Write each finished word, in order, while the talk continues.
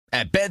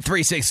At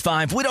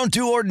Bet365, we don't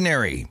do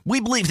ordinary. We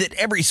believe that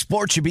every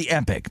sport should be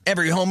epic.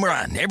 Every home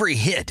run, every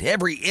hit,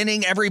 every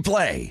inning, every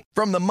play.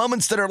 From the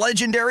moments that are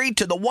legendary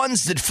to the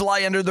ones that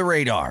fly under the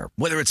radar.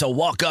 Whether it's a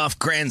walk-off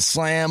grand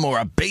slam or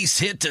a base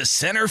hit to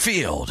center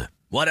field.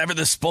 Whatever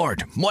the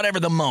sport, whatever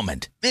the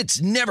moment.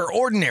 It's never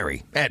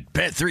ordinary at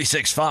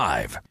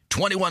Bet365.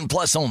 21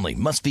 plus only.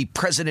 Must be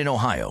present in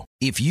Ohio.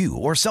 If you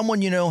or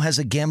someone you know has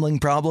a gambling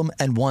problem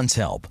and wants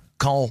help,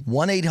 call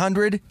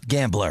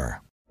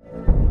 1-800-GAMBLER.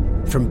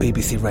 From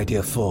BBC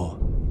Radio 4,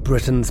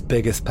 Britain's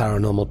biggest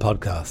paranormal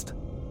podcast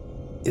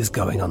is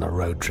going on a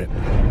road trip.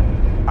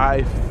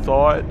 I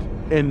thought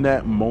in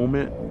that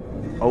moment,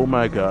 oh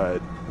my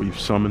God, we've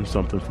summoned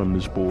something from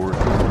this board.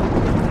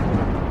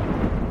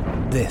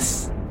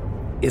 This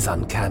is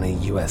Uncanny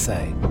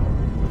USA.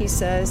 He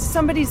says,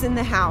 somebody's in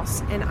the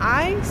house, and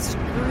I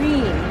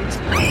screamed.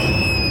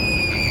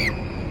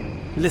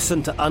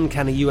 Listen to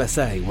Uncanny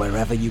USA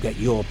wherever you get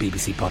your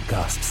BBC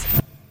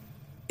podcasts,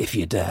 if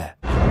you dare.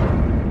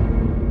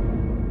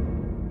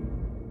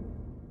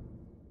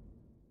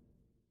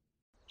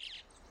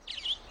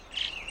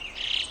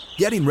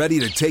 Getting ready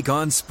to take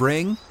on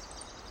spring?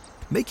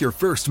 Make your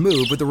first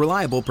move with the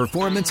reliable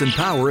performance and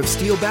power of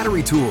Steel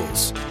battery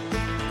tools.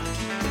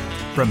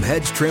 From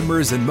hedge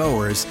trimmers and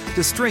mowers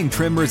to string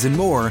trimmers and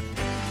more,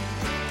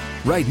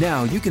 right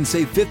now you can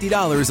save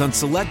 $50 on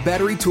select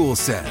battery tool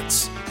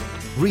sets.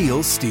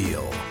 Real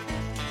Steel.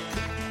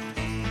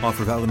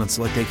 Offer valid on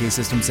select AK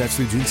system sets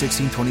through June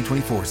 16,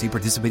 2024. See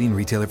participating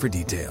retailer for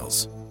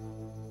details.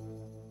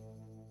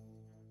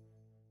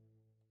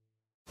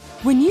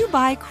 When you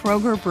buy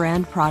Kroger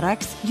brand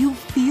products, you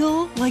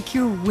feel like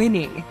you're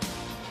winning.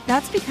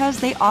 That's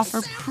because they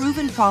offer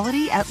proven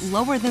quality at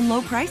lower than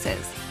low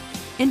prices.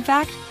 In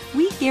fact,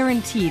 we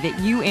guarantee that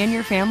you and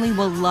your family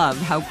will love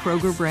how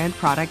Kroger brand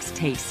products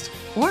taste,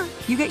 or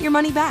you get your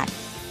money back.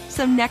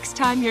 So next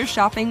time you're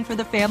shopping for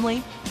the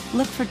family,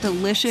 look for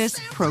delicious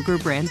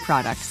Kroger brand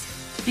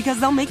products, because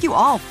they'll make you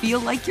all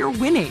feel like you're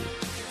winning.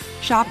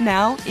 Shop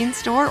now,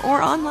 in-store,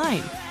 or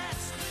online.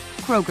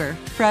 Kroger,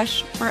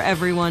 fresh for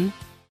everyone.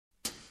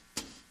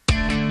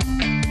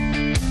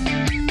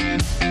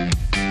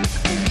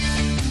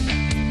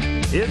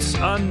 It's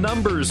a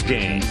numbers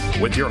game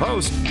with your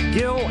host,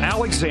 Gil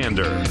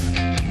Alexander.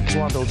 It's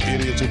one of those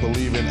idiots who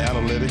believe in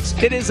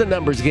analytics. It is a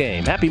numbers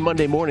game. Happy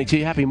Monday morning to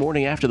you. Happy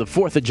morning after the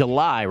 4th of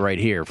July right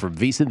here from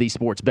VSiN, the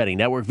Sports Betting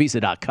Network,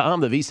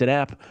 VSiN.com, the VSiN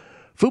app,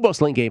 Fubo,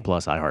 Sling Game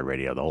Plus,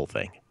 iHeartRadio, the whole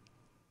thing.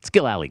 It's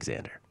Gil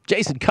Alexander.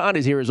 Jason Kahn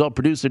is here as well,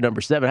 producer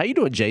number 7. How you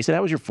doing, Jason?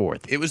 How was your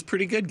 4th? It was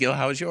pretty good, Gil.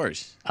 How was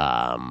yours?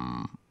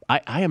 I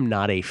am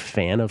not a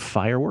fan of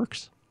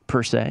fireworks,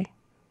 per se.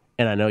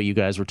 And I know you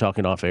guys were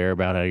talking off air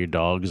about how your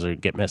dogs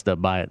get messed up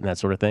by it and that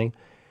sort of thing.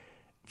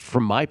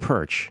 From my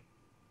perch,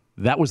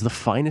 that was the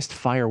finest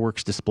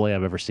fireworks display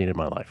I've ever seen in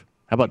my life.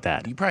 How about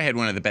that? You probably had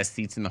one of the best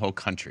seats in the whole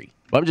country.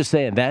 Well, I'm just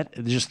saying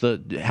that, just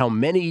how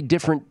many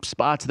different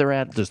spots they're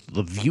at, just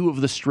the view of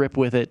the strip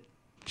with it,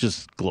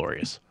 just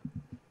glorious.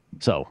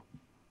 So,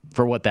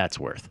 for what that's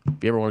worth,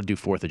 if you ever want to do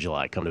 4th of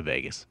July, come to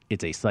Vegas.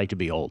 It's a sight to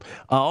behold.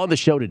 On the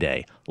show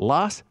today,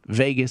 Las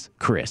Vegas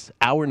Chris,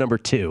 hour number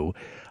 2.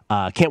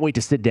 Can't wait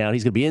to sit down.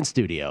 He's going to be in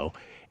studio,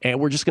 and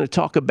we're just going to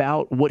talk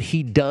about what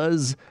he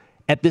does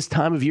at this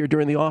time of year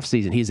during the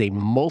offseason. He's a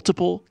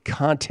multiple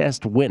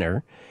contest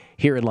winner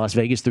here in Las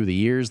Vegas through the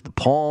years. The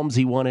Palms,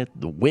 he won it.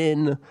 The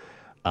Wynn.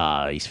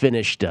 He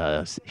finished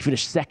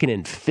second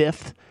and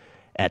 5th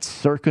at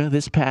Circa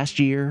this past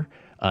year.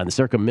 The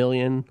Circa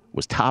Million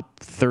was top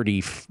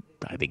 30,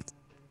 I think,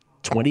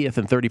 20th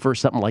and 31st,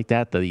 something like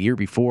that, the year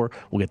before.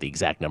 We'll get the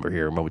exact number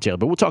here momentarily,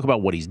 but we'll talk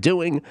about what he's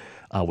doing,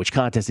 which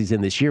contest he's in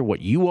this year,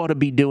 what you ought to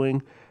be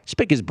doing. Just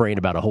pick his brain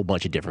about a whole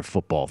bunch of different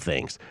football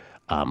things.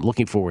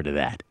 Looking forward to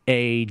that.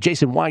 A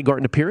Jason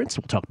Weingarten appearance.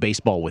 We'll talk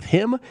baseball with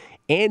him.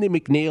 Andy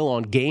McNeil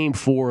on Game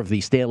 4 of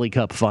the Stanley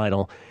Cup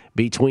Final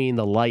between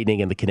the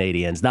Lightning and the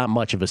Canadiens. Not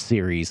much of a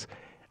series.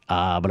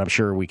 But I'm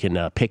sure we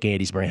can pick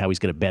Andy's brain how he's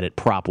going to bet it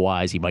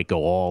prop-wise. He might go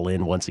all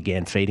in once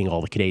again, fading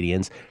all the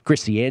Canadians.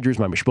 Christy Andrews,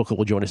 my Mishbuka,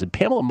 will join us. And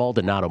Pamela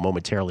Maldonado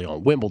momentarily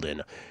on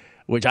Wimbledon,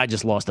 which I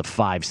just lost a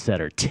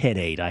 5-setter,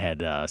 10-8. I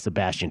had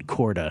Sebastian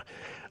Korda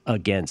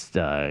against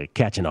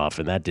Kachanov,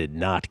 and that did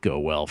not go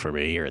well for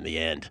me here in the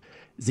end.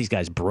 These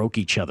guys broke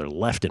each other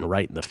left and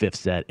right in the 5th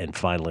set, and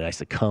finally I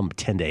succumbed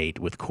 10-8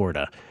 with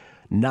Korda.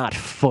 Not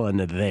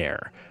fun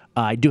there.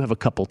 I do have a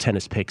couple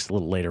tennis picks a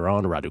little later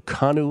on.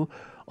 Raducanu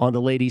on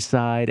the ladies'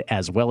 side,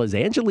 as well as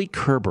Angelique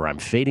Kerber. I'm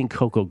fading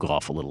Coco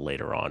Gauff a little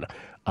later on.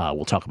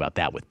 We'll talk about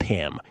that with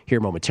Pam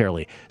here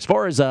momentarily. As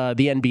far as the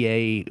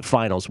NBA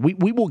Finals, we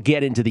will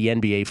get into the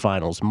NBA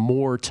Finals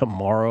more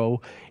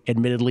tomorrow,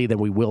 admittedly, than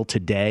we will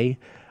today,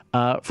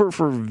 for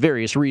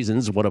various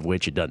reasons, one of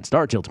which it doesn't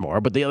start till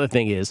tomorrow. But the other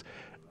thing is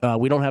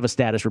we don't have a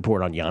status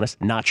report on Giannis.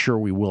 Not sure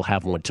we will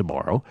have one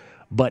tomorrow.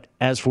 But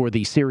as for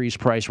the series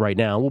price right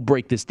now, we'll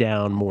break this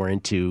down more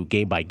into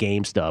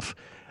game-by-game stuff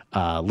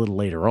a little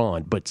later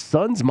on. But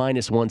Suns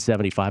minus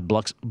 175,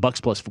 Bucks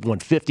plus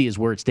 150 is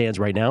where it stands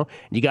right now.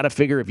 And you got to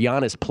figure if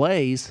Giannis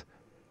plays,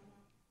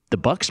 the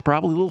Bucks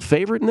probably a little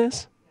favorite in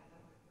this.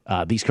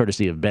 These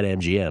courtesy of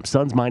BetMGM.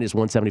 Suns minus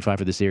 175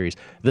 for the series.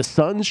 The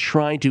Suns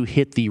trying to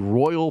hit the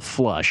royal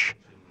flush.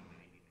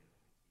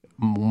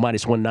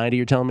 Minus 190,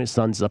 you're telling me?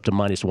 Suns up to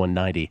minus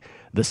 190.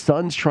 The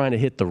Suns trying to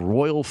hit the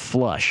royal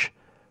flush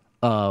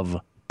of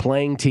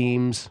playing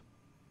teams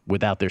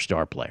without their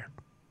star player.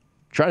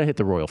 Try to hit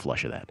the royal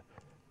flush of that.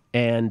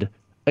 And,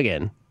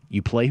 again,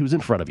 you play who's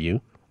in front of you.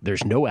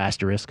 There's no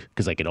asterisk,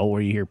 because I can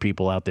already hear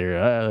people out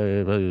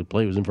there,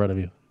 play who's in front of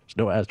you. There's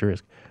no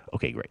asterisk.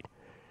 Okay, great.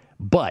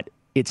 But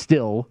it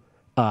still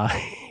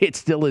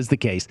is the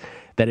case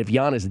that if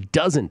Giannis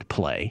doesn't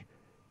play,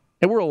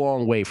 and we're a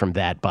long way from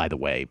that, by the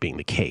way, being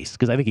the case,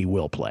 because I think he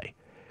will play.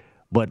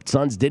 But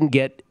Suns didn't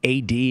get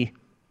AD in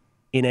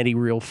any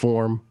real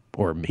form,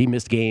 or he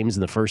missed games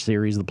in the first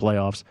series of the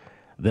playoffs.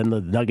 Then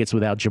the Nuggets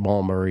without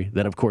Jamal Murray.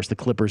 Then, of course, the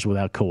Clippers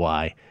without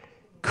Kawhi.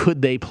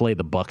 Could they play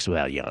the Bucks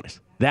without Giannis?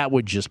 That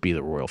would just be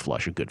the royal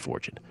flush of good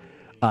fortune.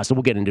 So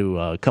we'll get into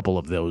a couple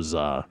of those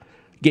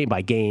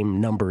game-by-game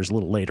numbers a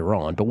little later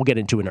on, but we'll get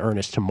into in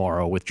earnest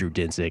tomorrow with Drew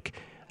Dinsick,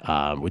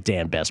 with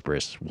Dan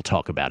Bespris. We'll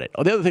talk about it.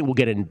 The other thing we'll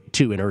get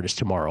into in earnest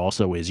tomorrow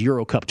also is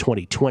Euro Cup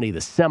 2020, the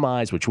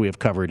semis, which we have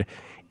covered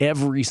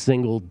every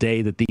single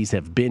day that these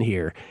have been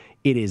here.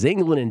 It is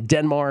England and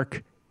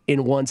Denmark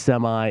in one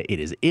semi. It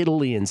is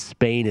Italy and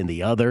Spain in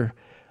the other.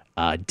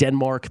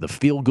 Denmark, the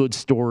feel-good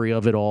story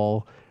of it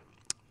all,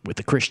 with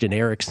the Christian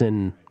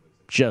Eriksen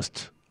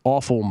just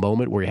awful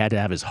moment where he had to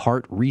have his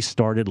heart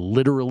restarted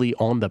literally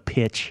on the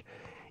pitch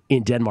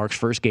in Denmark's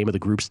first game of the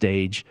group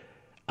stage.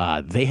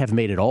 They have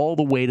made it all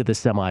the way to the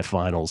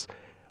semifinals,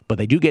 but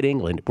they do get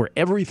England, where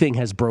everything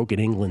has broken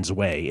England's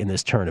way in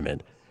this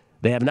tournament.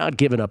 They have not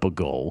given up a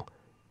goal.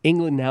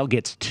 England now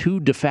gets 2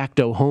 de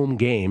facto home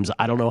games.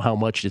 I don't know how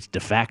much it's de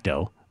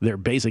facto. They're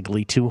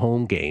basically 2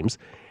 home games.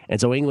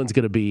 And so England's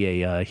going to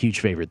be a huge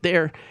favorite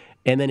there.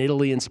 And then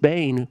Italy and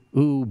Spain,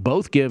 who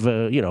both give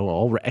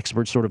all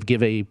experts sort of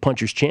give a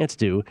puncher's chance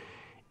to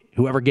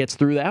whoever gets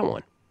through that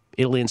one.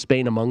 Italy and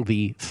Spain among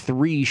the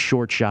 3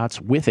 short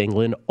shots with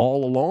England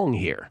all along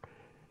here.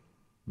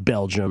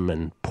 Belgium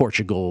and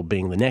Portugal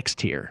being the next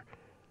tier.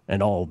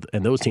 And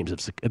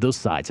those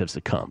sides have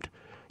succumbed.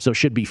 So it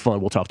should be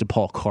fun. We'll talk to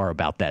Paul Carr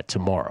about that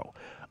tomorrow.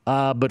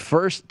 But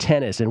first,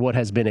 tennis, and what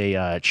has been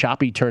a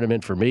choppy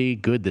tournament for me.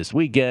 Good this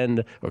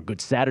weekend, or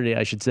good Saturday,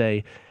 I should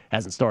say.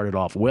 Hasn't started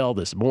off well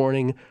this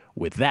morning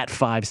with that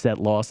 5-set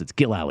loss. It's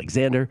Gil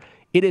Alexander.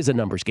 It is a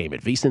numbers game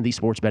at VSiN, the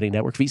Sports Betting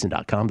Network,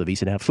 VSiN.com, the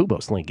VSiN app,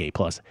 Fubo, Sling, Gay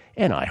Plus,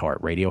 and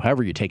iHeartRadio.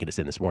 However you're taking us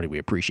in this morning, we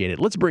appreciate it.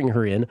 Let's bring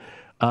her in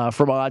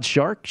from Odd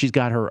Shark. She's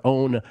got her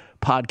own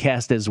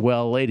podcast as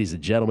well. Ladies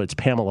and gentlemen, it's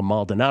Pamela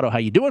Maldonado. How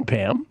you doing,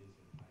 Pam?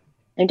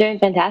 I'm doing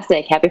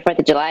fantastic. Happy 4th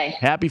of July.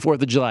 Happy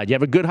 4th of July. Do you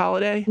have a good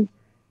holiday?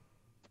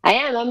 I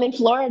am. I'm in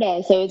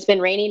Florida, so it's been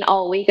raining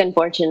all week,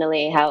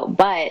 unfortunately.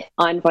 But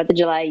on 4th of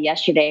July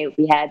yesterday,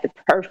 we had the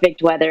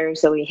perfect weather,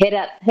 so we hit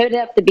up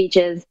the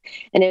beaches,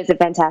 and it was a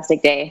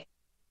fantastic day.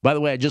 By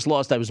the way,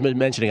 I was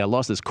mentioning I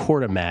lost this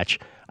Korda match.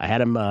 I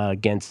had him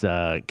against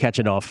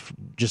Kachanov,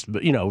 just,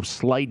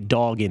 slight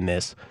dog in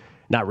this.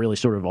 Not really,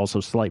 sort of also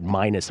slight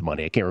minus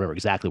money. I can't remember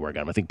exactly where I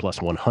got him. I think plus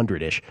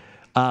 100-ish.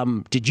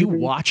 Did you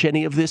watch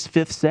any of this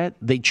 5th set?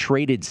 They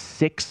traded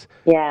 6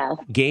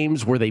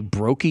 games where they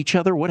broke each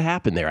other. What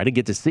happened there? I didn't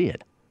get to see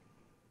it.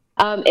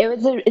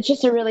 It's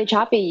just a really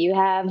choppy. You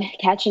have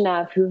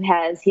Kachanov, who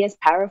has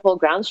powerful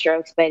ground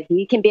strokes, but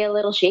he can be a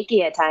little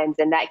shaky at times,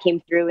 and that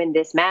came through in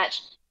this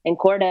match. And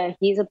Korda,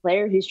 he's a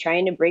player who's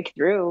trying to break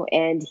through,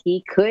 and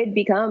he could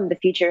become the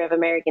future of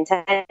American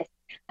tennis.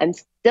 I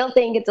still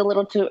think it's a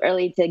little too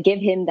early to give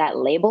him that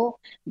label,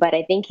 but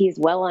I think he's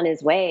well on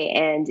his way.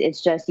 And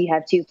it's just you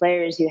have 2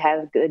 players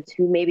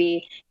who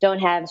maybe don't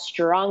have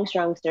strong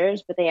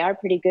serves, but they are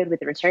pretty good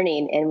with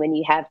returning. And when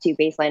you have 2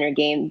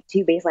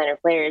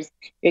 baseliner players,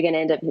 you're going to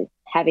end up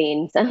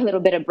having a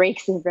little bit of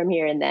breaks from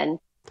here and then.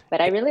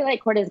 But I really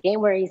like Korda's game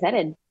where he's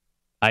headed.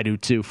 I do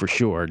too, for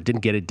sure.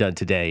 Didn't get it done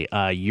today.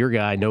 Your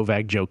guy,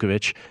 Novak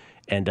Djokovic,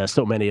 and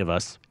so many of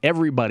us,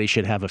 everybody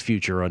should have a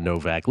future on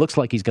Novak. Looks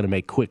like he's going to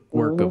make quick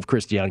work of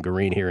Christian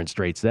Garin here in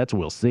straight sets.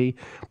 We'll see.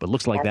 But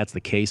looks like that's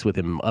the case with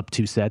him up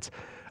 2 sets.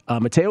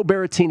 Matteo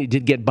Berrettini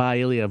did get by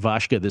Ilya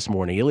Ivashka this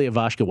morning. Ilya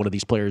Ivashka, one of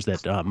these players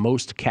that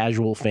most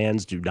casual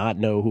fans do not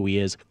know who he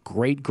is.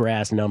 Great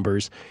grass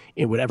numbers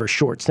in whatever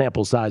short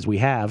sample size we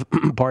have.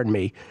 Pardon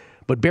me.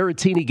 But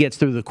Berrettini gets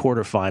through the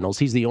quarterfinals.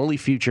 He's the only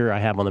future I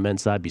have on the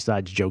men's side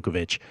besides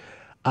Djokovic.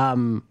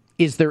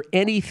 Is there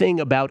anything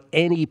about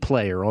any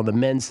player on the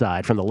men's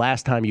side from the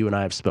last time you and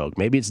I have spoke?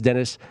 Maybe it's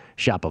Denis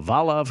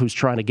Shapovalov, who's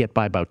trying to get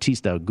by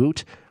Bautista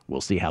Agut. We'll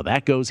see how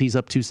that goes. He's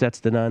up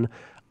 2-0.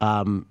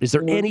 Is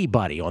there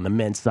anybody on the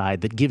men's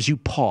side that gives you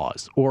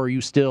pause? Or are you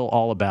still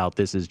all about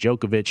this is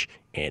Djokovic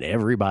and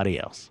everybody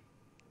else?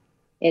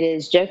 It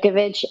is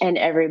Djokovic and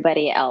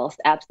everybody else.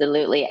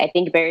 Absolutely. I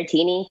think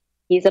Berrettini,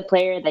 he's a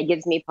player that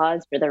gives me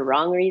pause for the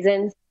wrong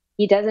reasons.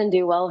 He doesn't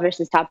do well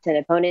versus top 10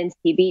 opponents.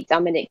 He beat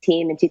Dominic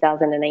Thiem in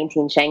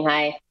 2019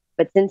 Shanghai,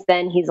 But since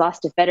then, he's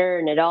lost to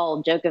Federer,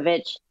 Nadal,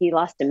 Djokovic. He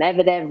lost to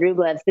Medvedev,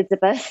 Rublev,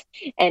 Tsitsipas.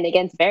 And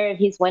against Zverev,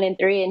 he's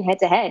 1-3 in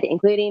head-to-head,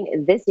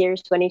 including this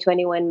year's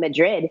 2021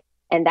 Madrid.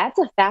 And that's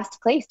a fast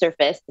clay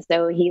surface.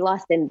 So he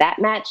lost in that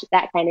match.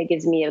 That kind of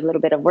gives me a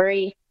little bit of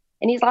worry.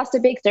 And he's lost to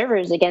big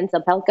servers against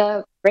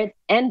Opelka, Fritz,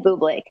 and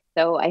Bublik.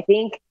 So I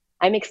think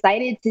I'm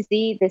excited to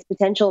see this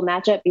potential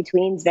matchup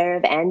between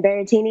Zverev and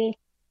Berrettini,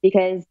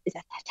 because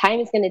time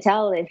is going to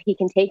tell if he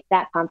can take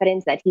that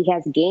confidence that he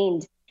has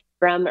gained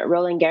from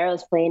Roland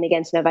Garros playing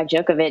against Novak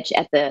Djokovic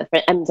at the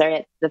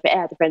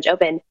French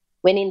Open,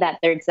 winning that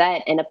third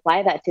set, and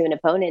apply that to an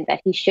opponent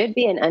that he should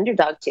be an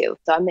underdog to.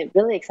 So I'm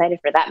really excited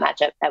for that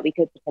matchup that we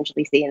could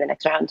potentially see in the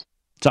next round.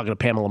 Talking to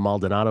Pamela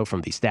Maldonado from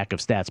the Stack of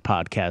Stats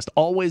podcast.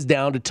 Always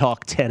down to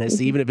talk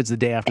tennis, even if it's the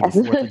day after the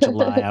 4th of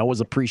July. I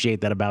always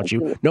appreciate that about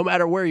you, no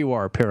matter where you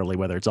are, apparently,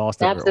 whether it's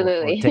Austin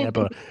or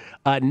Tampa.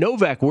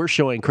 Novak, we're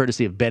showing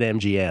courtesy of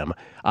BetMGM,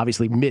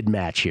 obviously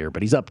mid-match here,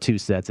 but he's up 2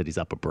 sets and he's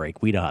up a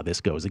break. We know how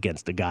this goes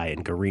against a guy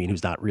in Garin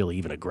who's not really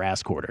even a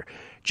grass quarter.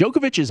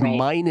 Djokovic is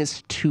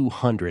minus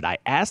 200. I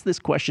asked this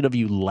question of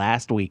you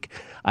last week,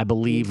 I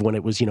believe, when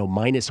it was,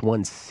 minus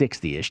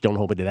 160-ish. Don't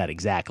hold me to that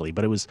exactly,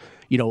 but it was,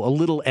 a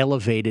little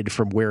elevated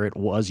from where it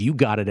was. You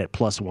got it at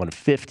plus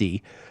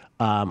 150.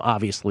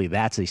 Obviously,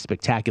 that's a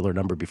spectacular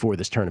number before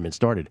this tournament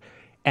started.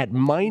 At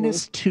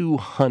minus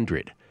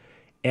 200,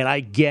 and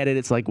I get it.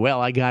 It's like, well,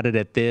 I got it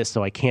at this,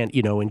 so I can't,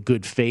 in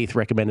good faith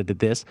recommend it at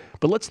this.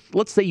 But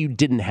let's say you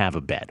didn't have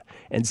a bet,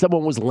 and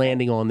someone was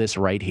landing on this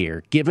right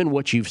here. Given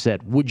what you've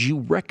said, would you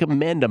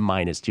recommend a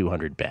minus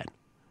 200 bet?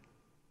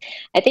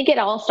 I think it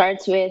all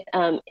starts with,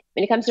 when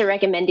it comes to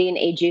recommending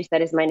a juice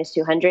that is minus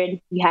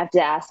 200, you have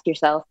to ask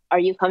yourself, are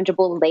you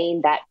comfortable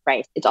laying that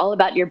price? It's all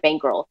about your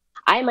bankroll.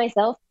 I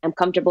myself am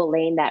comfortable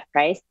laying that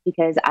price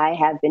because I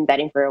have been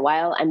betting for a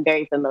while. I'm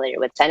very familiar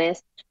with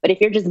tennis. But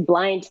if you're just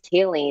blind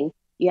tailing,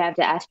 you have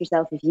to ask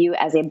yourself if you,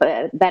 as a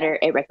bettor,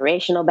 a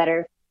recreational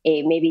bettor,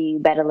 maybe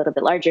bet a little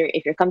bit larger,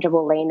 if you're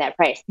comfortable laying that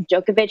price.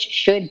 Djokovic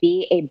should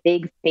be a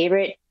big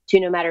favorite to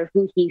no matter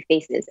who he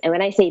faces. And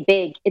when I say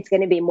big, it's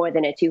going to be more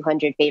than a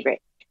 200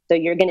 favorite. So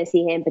you're going to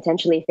see him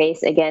potentially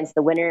face against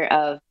the winner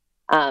of,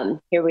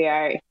 here we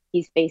are,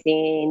 he's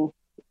facing,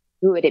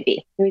 who would it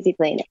be? Who is he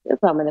playing?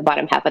 I'm in the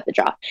bottom half of the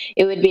draw.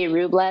 It would be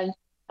Rublev,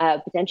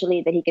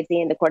 potentially, that he could see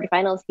in the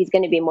quarterfinals. He's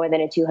going to be more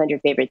than a 200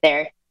 favorite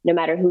there, no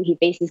matter who he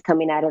faces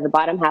coming out of the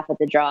bottom half of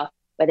the draw,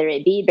 whether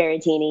it be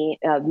Berrettini,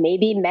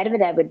 maybe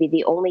Medvedev would be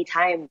the only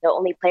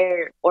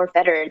player or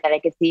Federer that I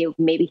could see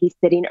maybe he's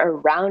sitting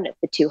around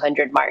the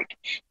 200 mark.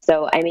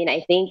 So, I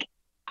think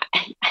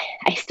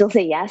I still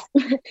say yes.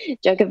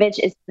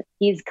 Djokovic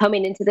he's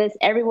coming into this.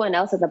 Everyone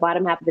else at the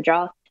bottom half of the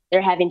draw,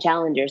 they're having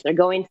challengers. They're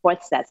going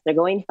 4th sets. They're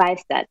going 5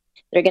 sets.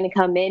 They're going to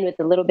come in with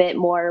a little bit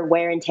more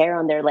wear and tear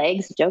on their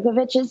legs.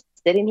 Djokovic is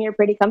sitting here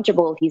pretty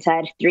comfortable. He's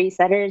had 3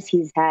 setters.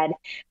 He's had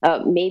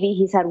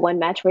he's had one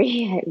match where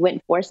he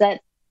went 4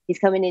 sets. He's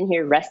coming in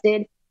here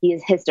rested.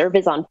 His serve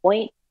is on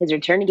point. His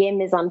return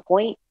game is on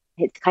point.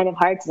 It's kind of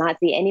hard to not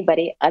see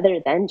anybody other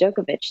than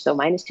Djokovic. So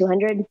minus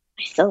 200,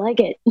 I still like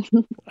it.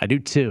 I do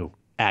too,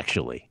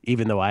 actually.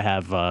 Even though I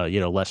have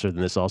lesser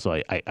than this, also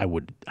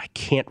I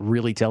can't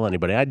really tell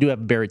anybody. I do have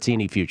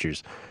Berrettini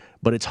futures,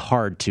 but it's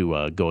hard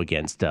to go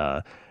against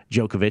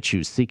Djokovic,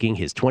 who's seeking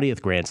his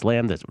 20th Grand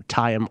Slam. That's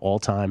tie him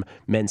all-time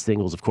men's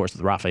singles, of course,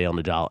 with Rafael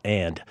Nadal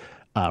and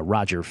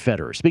Roger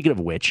Federer. Speaking of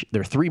which,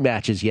 there are 3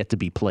 matches yet to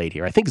be played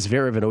here. I think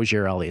Zverev and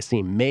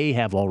Auger-Aliassime may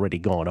have already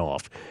gone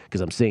off because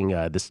I'm seeing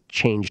this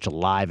change to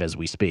live as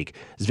we speak.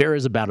 Zverev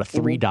is about a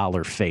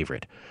 $3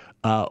 favorite.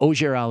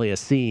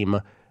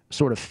 Auger-Aliassime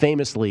sort of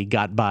famously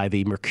got by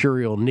the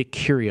mercurial Nick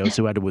Kyrgios,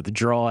 who had to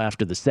withdraw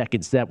after the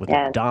second set with an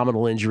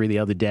abdominal injury the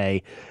other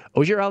day.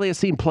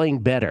 Auger-Aliassime playing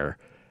better,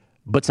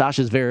 but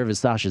Sasha Zverev is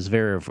Sasha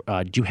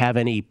Zverev. Do you have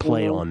any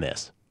play on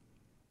this?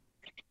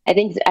 I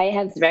think I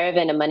have Zverev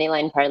in a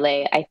moneyline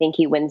parlay. I think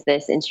he wins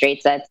this in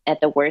straight sets. At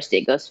the worst,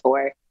 it goes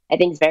 4. I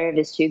think Zverev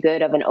is too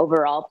good of an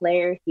overall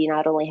player. He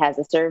not only has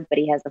a serve, but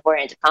he has the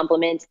forehand to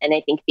complement. And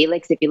I think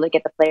Felix, if you look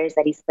at the players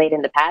that he's played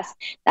in the past,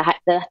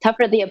 the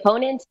tougher the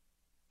opponent,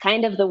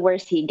 kind of the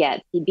worse he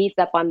gets. He beats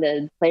up on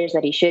the players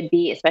that he should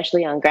be,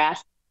 especially on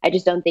grass. I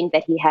just don't think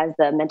that he has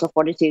the mental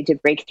fortitude to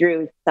break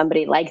through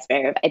somebody like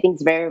Zverev. I think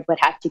Zverev would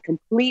have to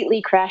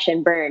completely crash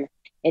and burn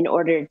in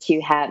order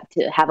to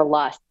have a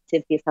loss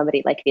to be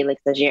somebody like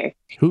Felix Auger.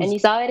 And you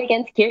saw it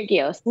against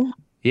Kyrgios.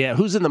 Yeah,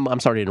 I'm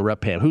sorry to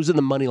interrupt, Pam. Who's in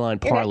the moneyline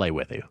parlay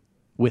with you,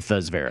 with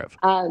Zverev?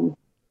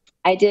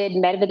 I did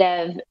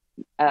Medvedev.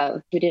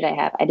 Who did I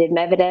have? I did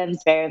Medvedev,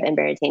 Zverev, and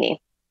Berrettini.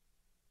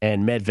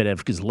 And Medvedev,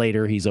 because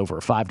later he's over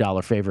a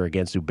 $5 favor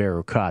against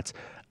Hubert Hurkacz.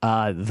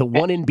 The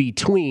one in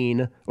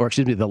between, or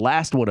excuse me, the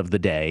last one of the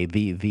day,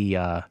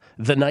 the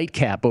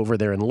nightcap over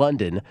there in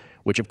London,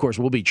 which of course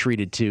we'll be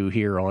treated to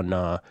here on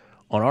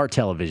our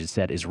television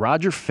set, is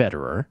Roger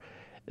Federer,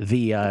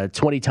 the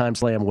 20-time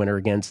Slam winner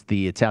against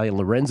the Italian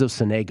Lorenzo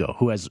Sonego,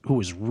 who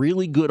is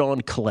really good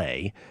on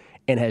clay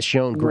and has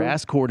shown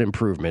grass court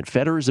improvement.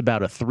 Federer is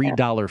about a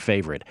 $3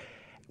 favorite.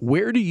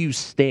 Where do you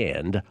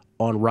stand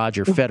on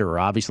Roger Federer?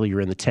 Obviously,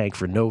 you're in the tank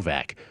for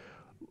Novak.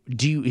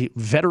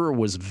 Federer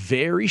was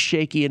very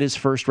shaky in his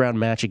first-round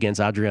match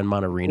against Adrian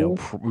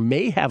Manarino.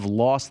 May have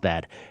lost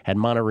that had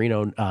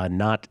Manarino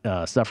not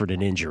suffered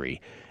an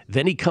injury.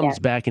 Then he comes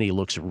back and he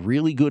looks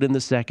really good in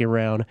the second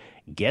round,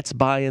 gets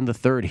by in the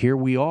third. Here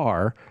we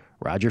are.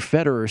 Roger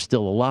Federer is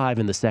still alive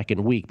in the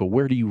second week, but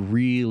where do you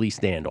really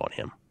stand on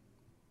him?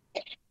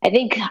 I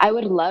think I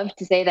would love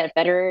to say that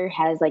Federer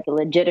has like a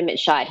legitimate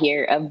shot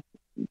here of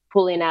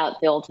pulling out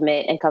the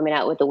ultimate and coming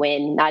out with a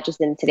win, not just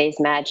in today's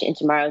match, in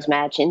tomorrow's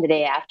match, in the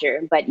day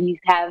after. But you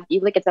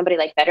look at somebody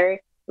like Federer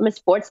from a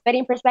sports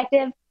betting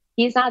perspective,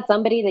 he's not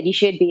somebody that you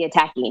should be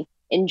attacking.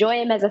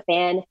 Enjoy him as a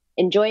fan.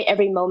 Enjoy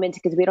every moment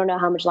because we don't know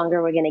how much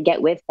longer we're going to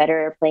get with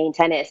Federer playing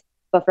tennis.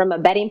 But from a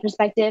betting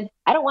perspective,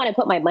 I don't want to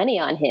put my money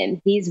on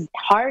him. He's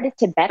hard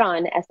to bet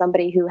on as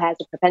somebody who has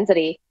a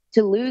propensity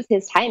to lose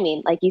his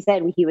timing. Like you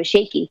said, he was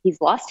shaky. He's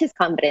lost his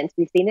confidence.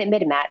 We've seen it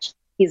mid-match.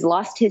 He's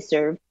lost his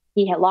serve.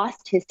 He had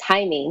lost his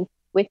timing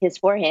with his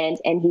forehand,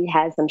 and he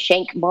has some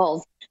shank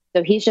balls.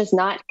 So he's just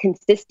not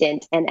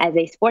consistent. And as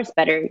a sports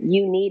bettor,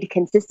 you need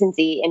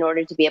consistency in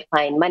order to be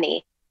applying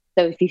money.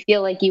 So if you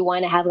feel like you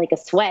want to have like a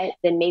sweat,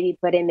 then maybe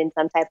put him in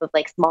some type of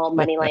like small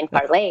money line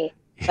parlay.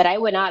 But I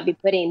would not be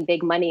putting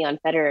big money on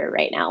Federer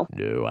right now.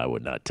 No, I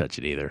would not touch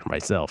it either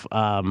myself.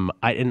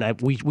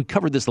 We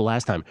covered this the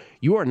last time.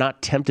 You are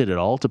not tempted at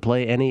all to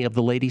play any of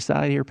the lady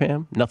side here,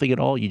 Pam? Nothing at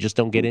all? You just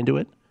don't get into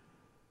it?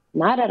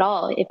 Not at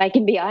all. If I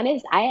can be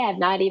honest, I have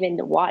not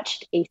even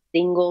watched a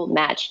single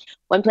match.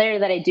 One player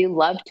that I do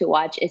love to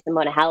watch is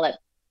Simona Halep.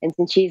 And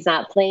since she's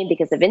not playing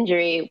because of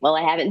injury, well,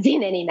 I haven't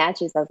seen any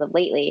matches as of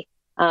lately.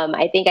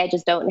 I think I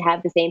just don't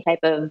have the same type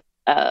of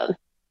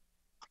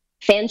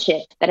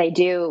fanship that I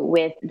do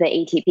with the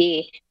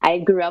ATP. I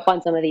grew up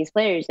on some of these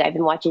players. I've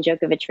been watching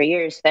Djokovic for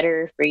years,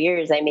 Federer for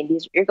years. I mean,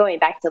 you're going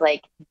back to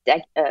like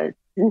the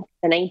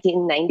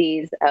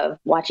 1990s of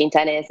watching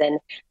tennis, and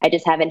I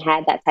just haven't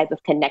had that type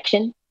of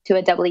connection to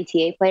a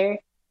WTA player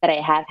that I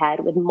have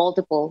had with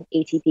multiple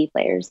ATP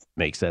players.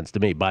 Makes sense to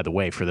me. By the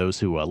way, for those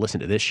who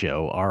listen to this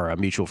show, our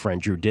mutual friend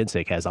Drew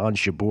Dinsick has Ons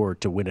Jabeur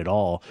to win it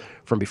all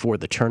from before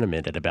the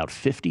tournament at about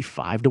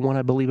 55-1,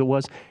 I believe it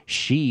was.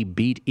 She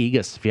beat Iga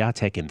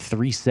Swiatek in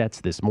 3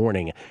 sets this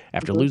morning.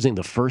 After losing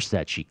the first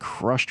set, she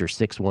crushed her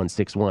 6-1,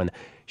 6-1.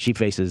 She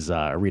faces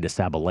Arina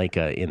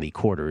Sabalenka in the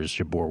quarters.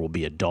 Jabeur will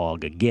be a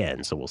dog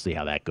again, so we'll see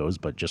how that goes.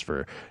 But just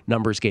for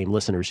numbers game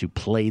listeners who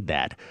played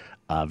that,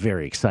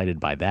 very excited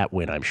by that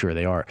win. I'm sure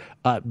they are.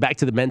 Back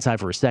to the men's side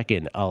for a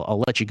second.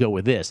 I'll let you go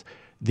with this.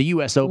 The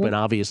U.S. Open,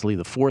 obviously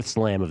the 4th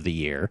slam of the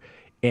year.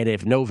 And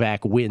if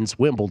Novak wins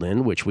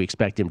Wimbledon, which we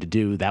expect him to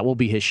do, that will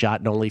be his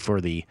shot not only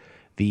for the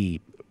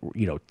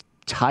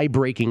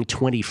tie-breaking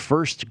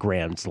 21st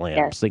Grand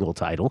Slam single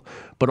title,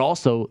 but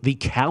also the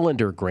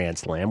calendar Grand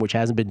Slam, which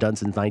hasn't been done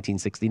since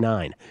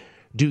 1969.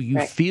 Do you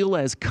feel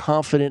as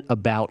confident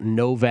about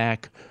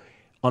Novak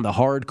on the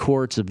hard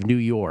courts of New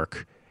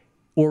York,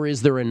 or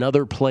is there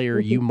another player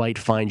you might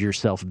find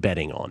yourself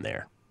betting on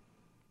there?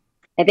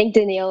 I think,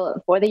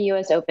 Daniil, for the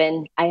U.S.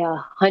 Open, I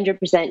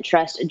 100%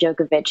 trust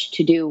Djokovic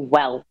to do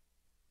well.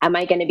 Am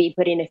I going to be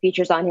putting the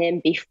features on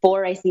him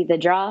before I see the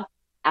draw?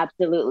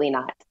 Absolutely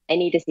not. I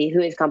need to see who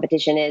his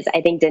competition is.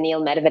 I think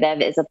Daniil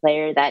Medvedev is a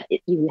player that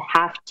you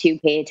have to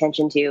pay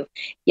attention to.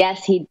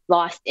 Yes, he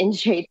lost in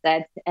straight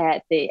sets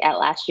at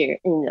last year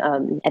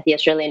at the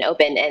Australian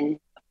Open, and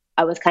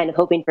I was kind of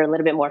hoping for a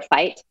little bit more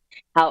fight.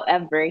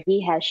 However,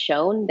 he has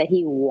shown that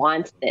he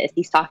wants this.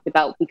 He's talked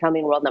about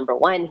becoming world number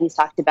 1. He's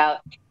talked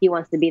about he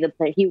wants to be the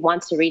player. He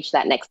wants to reach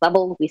that next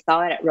level. We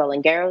saw it at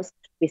Roland Garros.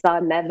 We saw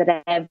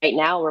Medvedev right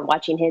now. We're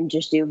watching him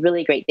just do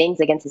really great things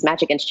against his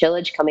match against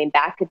Cilic, coming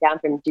back down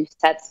from 2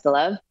 sets to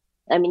love.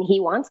 I mean, he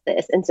wants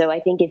this. And so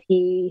I think if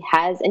he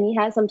has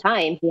some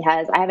time,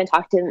 I haven't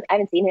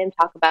seen him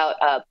talk about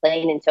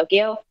playing in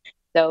Tokyo.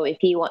 So if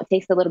he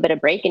takes a little bit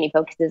of break and he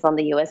focuses on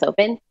the U.S.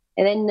 Open,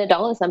 and then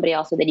Nadal is somebody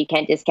also that you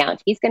can't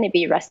discount. He's going to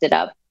be rested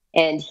up,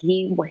 and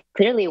he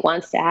clearly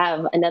wants to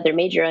have another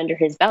major under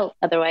his belt.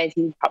 Otherwise,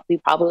 we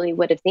probably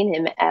would have seen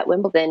him at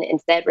Wimbledon.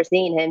 Instead, we're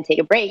seeing him take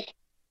a break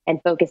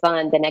and focus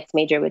on the next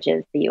major, which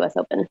is the U.S.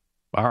 Open.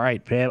 All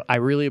right, Pam, I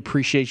really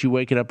appreciate you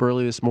waking up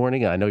early this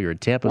morning. I know you're in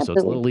Tampa, so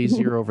it's a little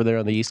easier over there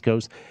on the East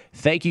Coast.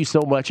 Thank you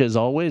so much, as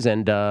always,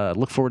 and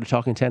look forward to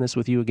talking tennis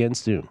with you again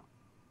soon.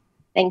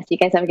 Thanks. You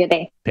guys have a good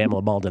day.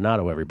 Pamela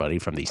Maldonado, everybody,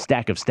 from the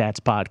Stack of Stats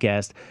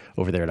podcast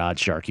over there at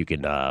OddsShark. You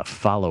can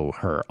follow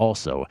her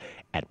also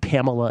at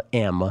Pamela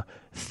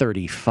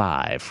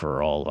M35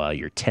 for all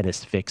your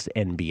tennis fix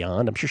and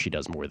beyond. I'm sure she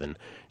does more than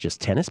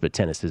just tennis, but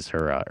tennis is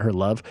her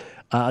love.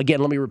 Again,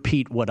 let me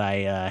repeat what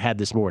I had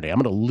this morning. I'm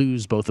going to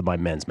lose both of my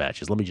men's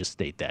matches. Let me just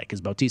state that, because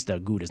Bautista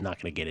Agut is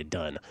not going to get it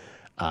done.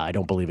 I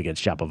don't believe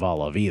against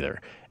Shapovalov either.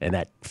 And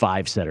that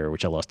 5-setter,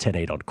 which I lost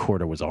 10-8 on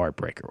Korda, was a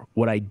heartbreaker.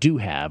 What I do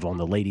have on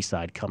the lady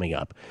side coming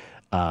up,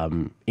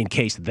 in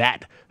case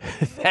that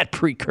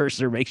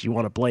precursor makes you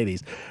want to play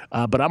these.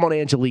 But I'm on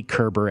Angelique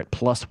Kerber at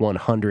plus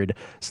 100,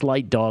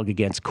 slight dog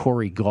against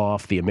Corey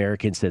Goff, the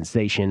American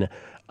sensation,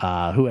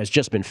 who has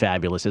just been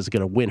fabulous, is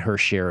going to win her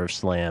share of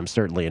slams,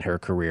 certainly in her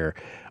career.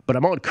 But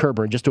I'm on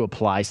Kerber, and just to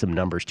apply some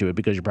numbers to it,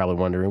 because you're probably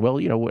wondering, well,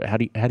 how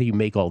do you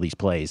make all these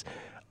plays?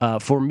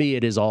 For me,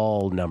 it is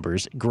all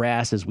numbers.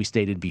 Grass, as we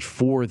stated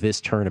before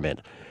this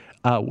tournament,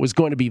 was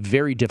going to be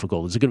very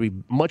difficult. It's going to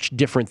be much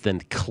different than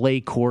clay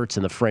courts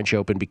in the French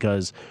Open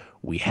because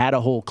we had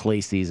a whole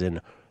clay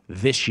season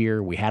this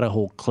year. We had a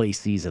whole clay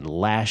season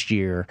last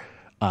year.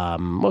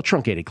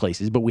 Truncated clay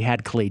season, but we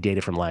had clay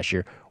data from last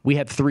year. We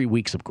had 3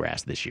 weeks of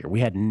grass this year. We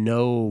had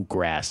no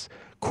grass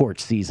court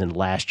season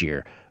last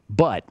year.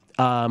 But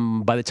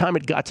by the time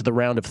it got to the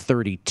round of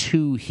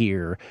 32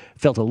 here,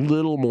 felt a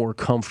little more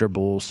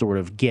comfortable sort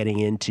of getting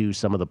into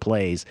some of the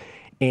plays.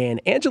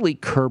 And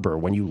Angelique Kerber,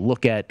 when you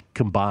look at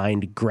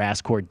combined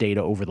grass court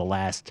data over the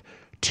last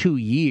 2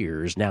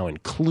 years, now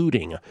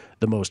including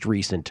the most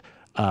recent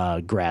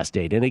grass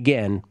data, and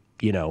again,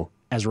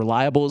 as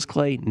reliable as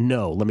clay?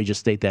 No, let me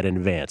just state that in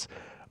advance.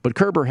 But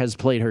Kerber has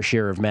played her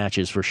share of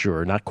matches for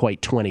sure, not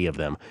quite 20 of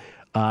them.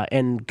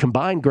 And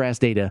combined grass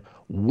data,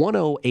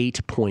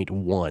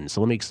 108.1.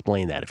 So let me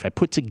explain that. If I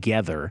put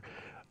together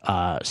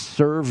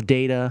serve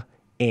data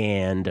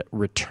and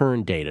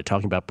return data,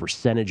 talking about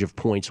percentage of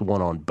points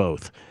won on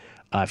both,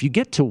 if you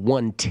get to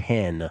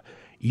 110,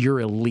 you're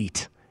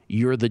elite.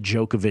 You're the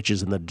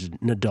Djokovic's and the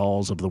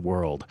Nadals of the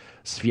world.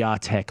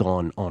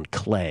 Swiatek on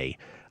clay.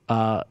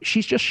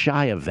 She's just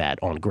shy of that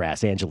on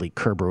grass, Angelique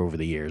Kerber, over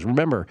the years.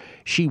 Remember,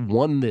 she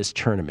won this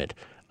tournament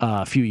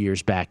a few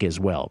years back as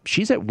well.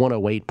 She's at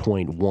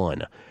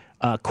 108.1.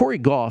 Corey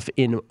Goff,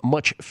 in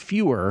much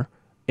fewer,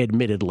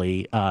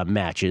 admittedly,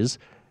 matches,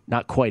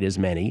 not quite as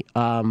many,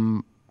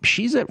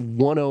 she's at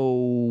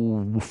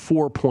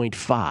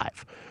 104.5.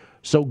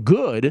 So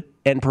good,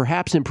 and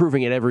perhaps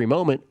improving at every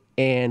moment,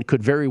 and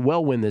could very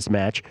well win this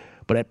match.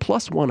 But at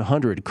plus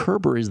 100,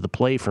 Kerber is the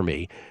play for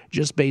me,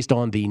 just based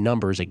on the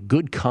numbers. A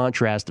good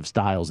contrast of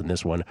styles in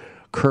this one,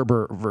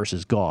 Kerber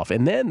versus Goff.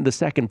 And then the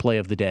second play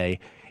of the day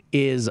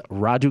is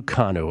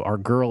Raducanu, our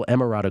girl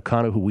Emma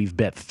Raducanu, who we've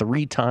bet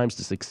 3 times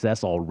to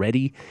success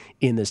already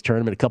in this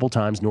tournament, a couple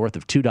times north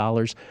of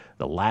 $2.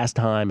 The last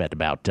time at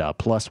about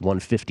plus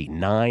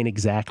 159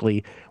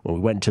 exactly when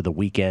we went into the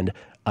weekend.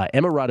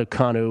 Emma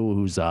Raducanu,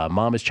 whose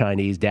mom is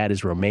Chinese, dad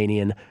is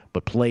Romanian,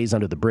 but plays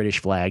under the British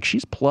flag.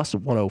 She's plus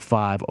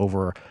 105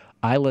 over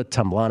Ayla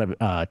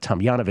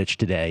Tomljanovic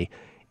today.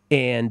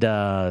 And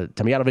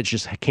Tomljanovic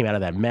just came out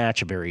of that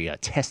match, a very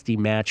testy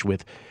match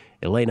with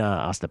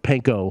Elena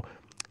Ostapenko.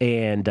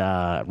 And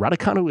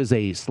Raducanu is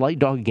a slight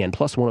dog again,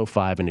 plus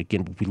 105. And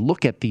again, if we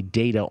look at the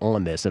data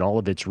on this, and all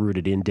of it's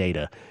rooted in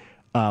data,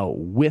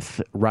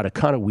 with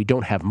Raducanu, we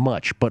don't have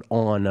much. But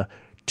on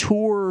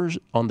tours,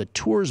 on the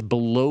tours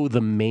below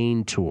the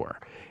main tour,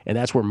 and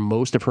that's where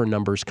most of her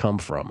numbers come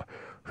from,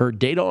 her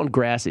data on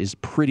grass is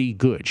pretty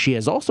good. She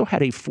has also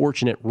had a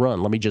fortunate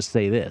run, let me just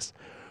say this,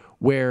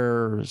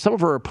 where some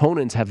of her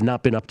opponents have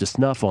not been up to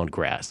snuff on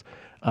grass.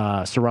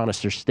 Sorana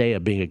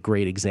Cirstea being a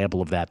great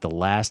example of that the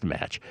last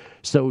match.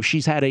 So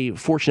she's had a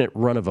fortunate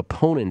run of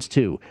opponents,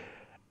 too.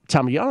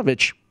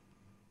 Tomljanovic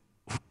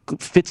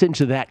fits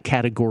into that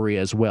category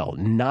as well.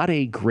 Not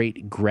a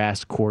great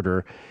grass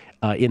quarter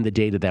in the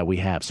data that we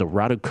have. So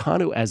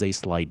Raducanu as a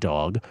slight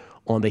dog,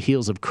 on the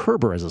heels of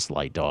Kerber as a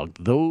slight dog.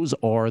 Those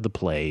are the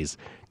plays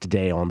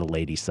today on the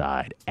ladies'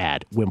 side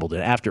at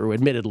Wimbledon. After,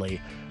 admittedly,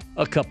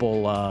 a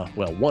couple,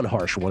 one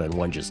harsh one and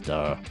one just...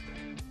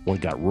 one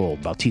got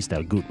rolled. Bautista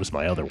Agut was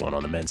my other one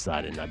on the men's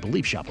side, and I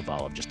believe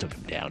Shapovalov just took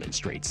him down in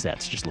straight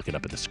sets, just looking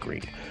up at the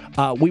screen.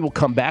 We will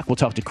come back. We'll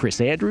talk to Chris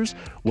Andrews.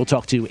 We'll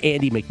talk to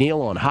Andy McNeil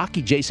on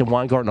hockey, Jason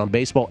Weingarten on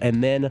baseball,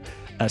 and then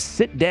a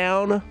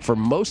sit-down for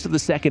most of the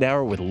second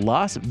hour with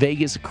Las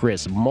Vegas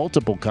Chris,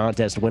 multiple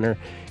contest winner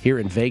here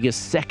in Vegas,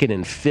 2nd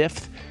and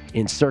 5th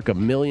in Circa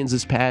Millions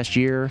this past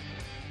year.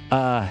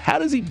 How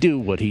does he do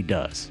what he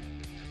does?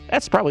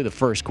 That's probably the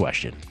first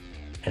question.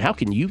 And how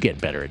can you get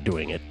better at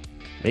doing it?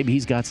 Maybe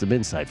he's got some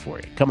insight for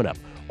you. Coming up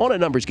on A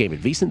Numbers Game at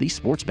VSiN, the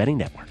Sports Betting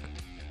Network.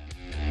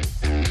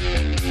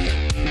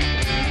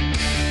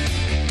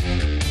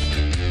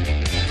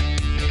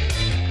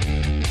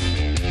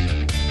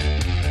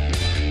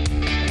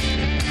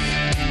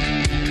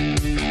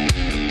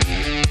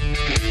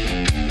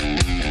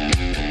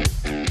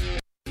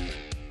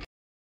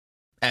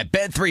 At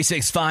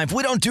Bet365,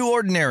 we don't do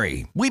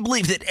ordinary. We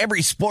believe that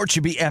every sport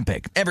should be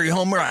epic. Every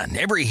home run,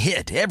 every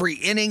hit, every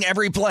inning,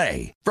 every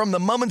play. From the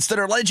moments that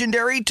are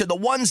legendary to the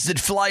ones that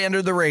fly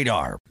under the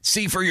radar.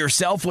 See for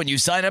yourself when you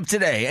sign up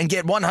today and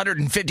get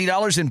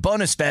 $150 in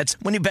bonus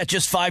bets when you bet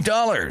just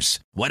 $5.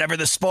 Whatever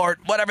the sport,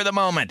 whatever the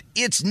moment,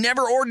 it's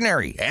never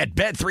ordinary at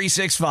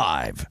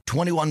Bet365.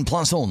 21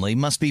 plus only.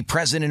 Must be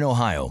present in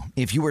Ohio.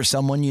 If you or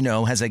someone you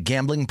know has a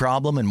gambling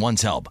problem and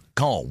wants help,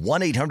 call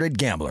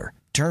 1-800-GAMBLER.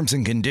 Terms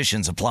and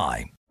conditions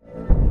apply.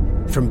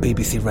 From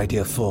BBC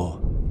Radio 4,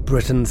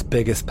 Britain's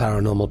biggest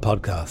paranormal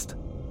podcast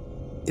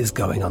is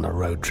going on a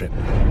road trip.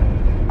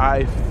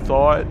 I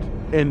thought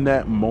in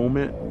that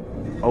moment,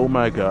 oh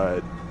my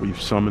God, we've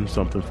summoned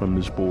something from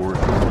this board.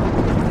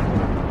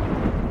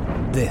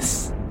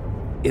 This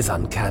is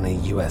Uncanny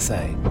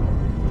USA.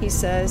 He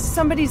says,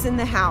 somebody's in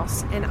the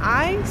house, and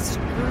I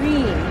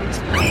screamed.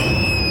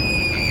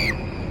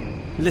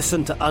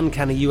 Listen to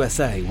Uncanny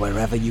USA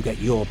wherever you get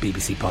your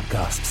BBC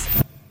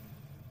podcasts,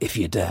 if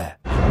you dare.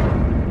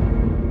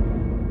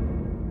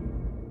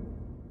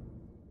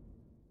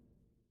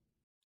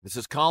 This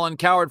is Colin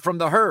Cowherd from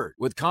The Herd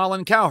with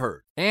Colin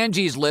Cowherd.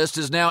 Angie's List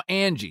is now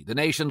Angie, the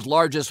nation's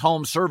largest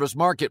home service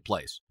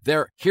marketplace.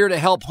 They're here to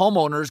help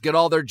homeowners get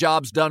all their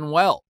jobs done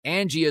well.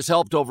 Angie has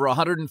helped over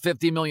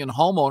 150 million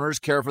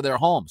homeowners care for their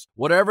homes.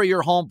 Whatever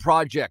your home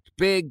project,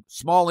 big,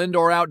 small,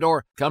 indoor,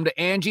 outdoor, come to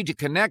Angie to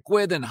connect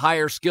with and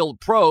hire skilled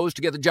pros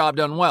to get the job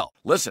done well.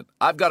 Listen,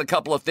 I've got a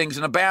couple of things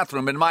in a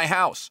bathroom in my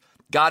house.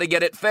 Got to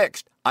get it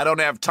fixed. I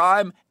don't have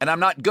time, and I'm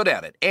not good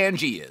at it.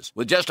 Angie is.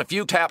 With just a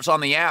few taps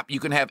on the app,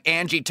 you can have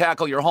Angie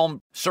tackle your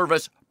home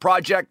service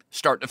project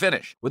start to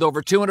finish. With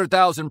over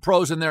 200,000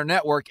 pros in their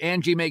network,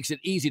 Angie makes it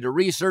easy to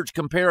research,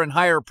 compare, and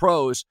hire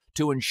pros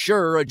to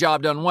ensure a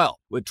job done well.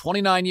 With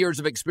 29 years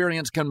of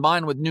experience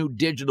combined with new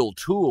digital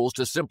tools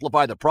to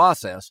simplify the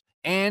process,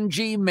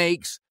 Angie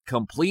makes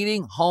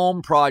completing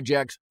home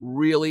projects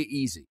really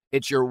easy.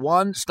 It's your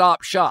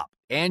one-stop shop.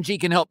 Angie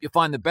can help you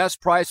find the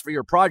best price for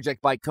your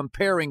project by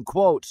comparing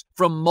quotes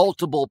from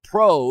multiple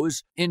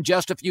pros in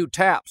just a few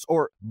taps,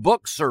 or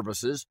book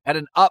services at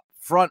an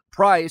upfront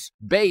price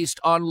based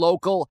on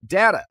local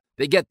data.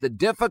 They get the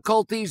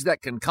difficulties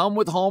that can come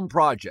with home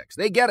projects.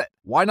 They get it.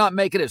 Why not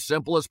make it as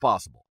simple as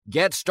possible?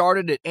 Get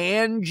started at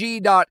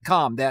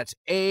Angie.com. That's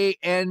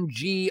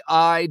ANGI.com,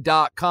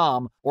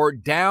 or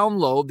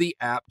download the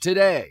app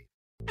today.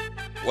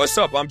 What's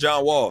up? I'm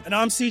John Wall. And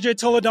I'm CJ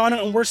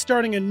Toledano, and we're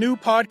starting a new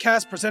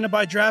podcast presented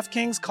by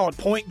DraftKings called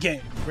Point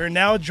Game. We're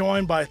now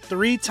joined by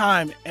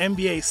three-time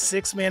NBA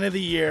Sixth Man of the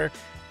Year,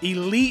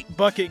 elite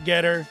bucket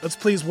getter. Let's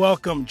please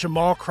welcome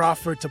Jamal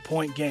Crawford to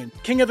Point Game.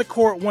 King of the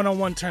Court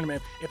one-on-one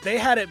tournament. If they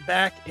had it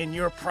back in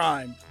your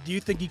prime, do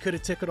you think you could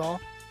have took it all?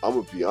 I'm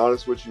going to be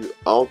honest with you.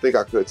 I don't think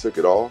I could have took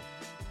it all,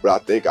 but I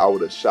think I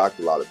would have shocked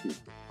a lot of people.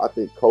 I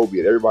think Kobe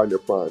and everybody in their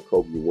prime,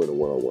 Kobe would win a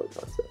one-on-one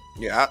contest.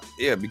 Yeah,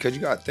 because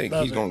you got to think.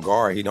 He's going to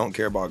guard. He don't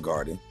care about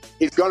guarding.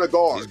 He's going to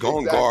guard. He's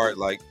going to guard.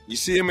 Like, you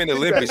see him in the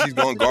Olympics, he's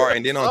going to guard.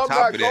 And then on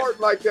top of that. I'm not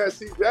guarding like that,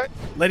 CJ.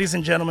 Ladies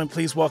and gentlemen,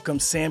 please welcome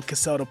Sam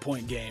Cassell to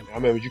Point Game. I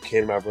remember you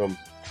came out from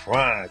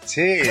prime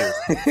 10.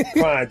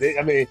 I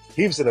mean,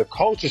 he was in a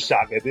culture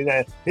shock. And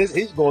then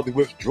he's going through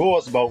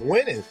withdrawals about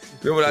winning.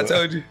 Remember what I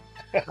told you?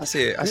 I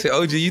said,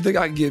 OG, you think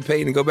I can get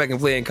paid and go back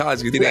and play in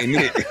college? Because it ain't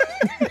it.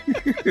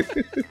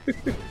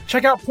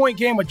 Check out Point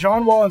Game with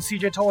John Wall and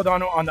CJ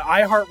Toledano on the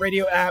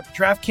iHeartRadio app,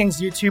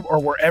 DraftKings YouTube, or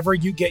wherever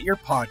you get your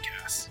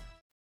podcasts.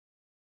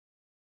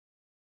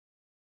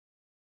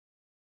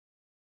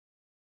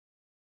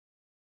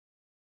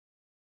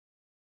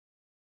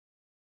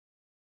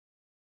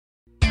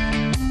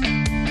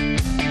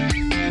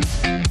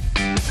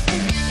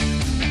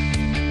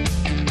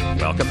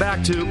 Welcome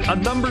back to A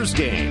Numbers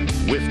Game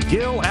with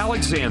Gil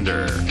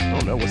Alexander. I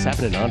don't know what's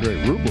happening to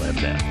Andre Rublev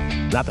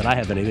now. Not that I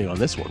have anything on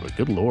this one, but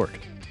good Lord.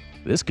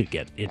 This could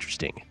get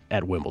interesting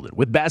at Wimbledon.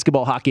 With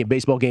basketball, hockey, and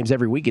baseball games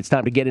every week, it's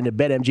time to get into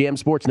BetMGM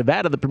Sports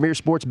Nevada, the premier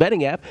sports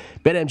betting app.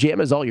 BetMGM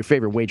has all your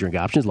favorite wagering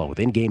options, along with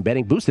in-game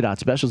betting, boosted odds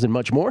specials, and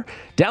much more.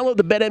 Download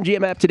the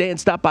BetMGM app today and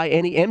stop by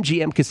any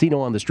MGM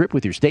casino on the Strip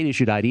with your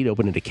state-issued ID to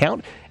open an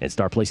account and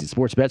start placing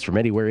sports bets from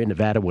anywhere in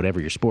Nevada,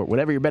 whatever your sport,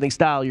 whatever your betting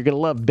style. You're going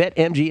to love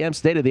BetMGM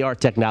state-of-the-art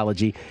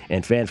technology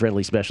and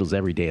fan-friendly specials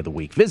every day of the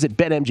week. Visit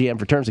BetMGM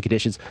for terms and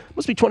conditions.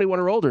 Must be 21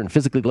 or older and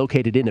physically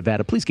located in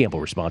Nevada. Please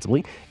gamble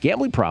responsibly.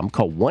 Gambling problem?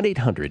 Call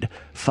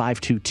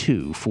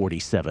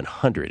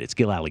 1-800-522-4700. It's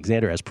Gil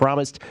Alexander, as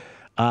promised.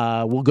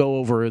 We'll go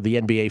over the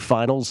NBA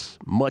Finals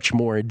much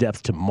more in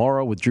depth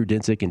tomorrow with Drew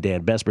Dinsick and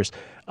Dan Bespris.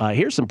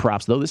 Here's some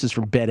props, though. This is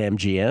from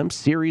BetMGM.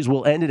 Series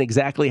will end in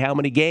exactly how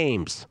many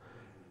games?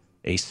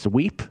 A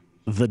sweep,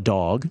 the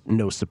dog,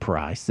 no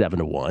surprise,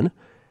 7-1.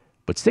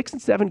 But 6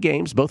 and 7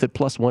 games, both at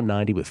plus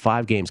 190, with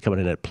 5 games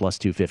coming in at plus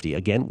 250.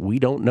 Again, we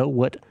don't know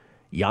what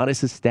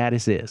Giannis'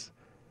 status is.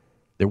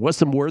 There was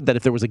some word that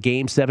if there was a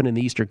Game 7 in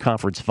the Eastern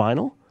Conference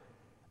Final,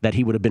 that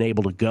he would have been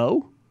able to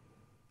go.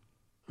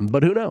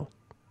 But who knows?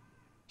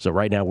 So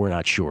right now we're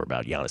not sure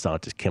about Giannis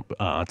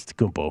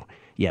Antetokounmpo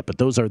yet. But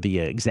those are the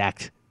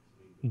exact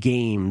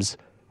games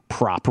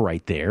prop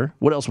right there.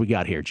 What else we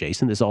got here,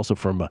 Jason? This is also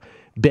from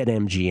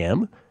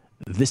BetMGM.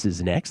 This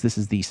is next. This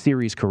is the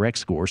series correct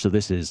score. So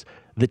this is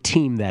the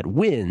team that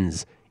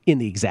wins in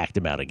the exact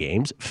amount of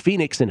games.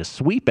 Phoenix in a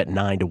sweep at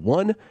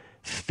 9-1.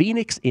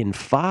 Phoenix in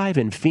 5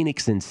 and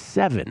Phoenix in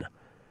 7.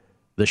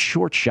 The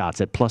short shots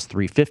at plus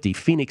 350.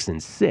 Phoenix in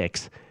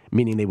 6,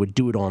 meaning they would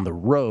do it on the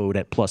road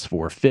at plus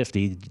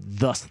 450,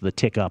 thus the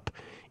tick up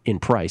in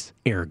price,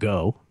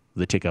 ergo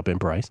the tick up in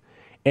price.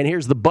 And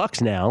here's the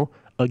Bucks now,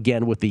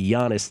 again with the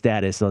Giannis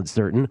status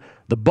uncertain.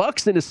 The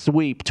Bucks in a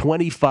sweep,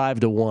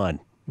 25-1. You want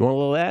a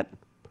little of that?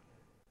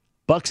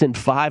 Bucks in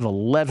 5,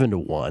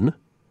 11-1.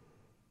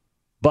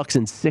 Bucks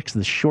in 6,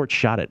 the short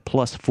shot at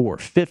plus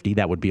 450.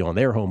 That would be on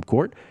their home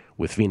court,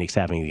 with Phoenix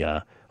having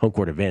the home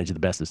court advantage of the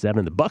best of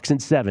 7. The Bucks in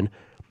 7,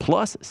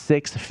 plus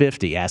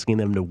 650, asking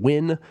them to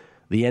win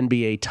the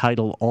NBA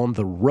title on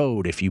the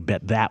road if you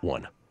bet that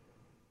one.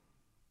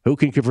 Who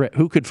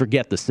could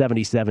forget the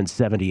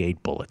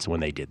 77-78 Bullets when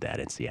they did that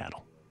in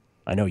Seattle?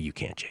 I know you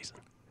can't, Jason.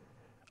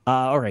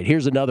 All right,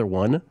 here's another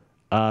one.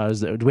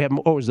 Do we have?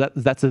 Oh,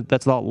 that's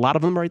a lot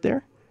of them right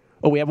there.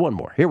 Oh, we have one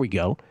more. Here we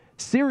go.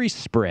 Series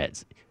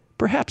spreads.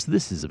 Perhaps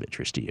this is of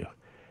interest to you.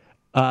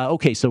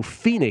 Okay, so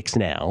Phoenix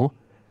now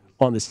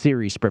on the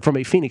series spread from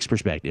a Phoenix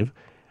perspective.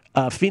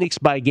 Phoenix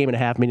by a 1.5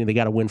 games, meaning they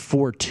got to win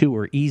 4-2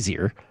 or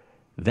easier.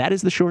 That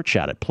is the short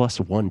shot at plus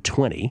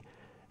 120.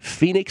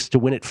 Phoenix to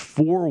win it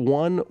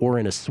 4-1 or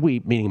in a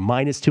sweep, meaning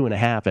minus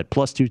 2.5 at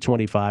plus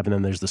 225, and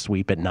then there's the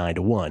sweep at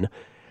 9-1.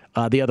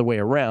 The other way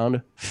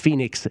around,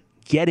 Phoenix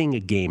getting a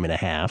 1.5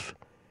 games,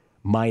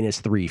 minus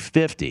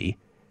 350,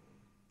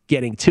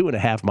 getting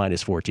 2.5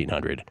 minus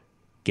 1,400,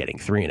 getting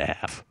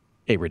 3.5,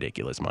 a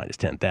ridiculous minus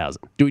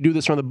 10,000. Do we do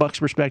this from the Bucks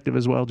perspective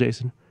as well,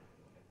 Jason?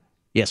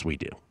 Yes, we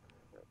do.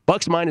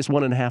 Bucks minus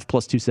 1.5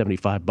 plus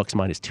 275, Bucks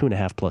minus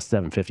 2.5 plus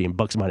 750, and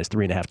Bucks minus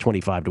 3.5,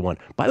 25-1.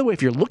 By the way,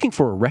 if you're looking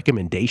for a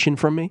recommendation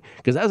from me,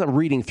 because as I'm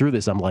reading through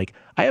this, I'm like,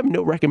 I have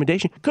no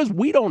recommendation because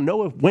we don't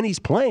know when he's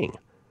playing.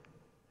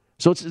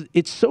 So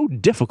it's so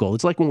difficult.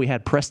 It's like when we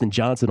had Preston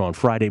Johnson on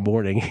Friday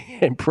morning,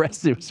 and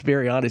Preston was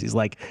very honest. He's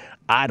like,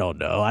 I don't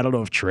know. I don't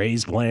know if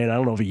Trey's playing. I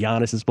don't know if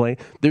Giannis is playing.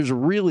 There's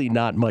really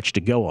not much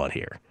to go on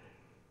here.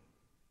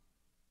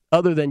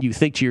 Other than you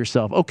think to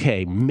yourself,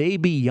 okay,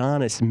 maybe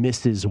Giannis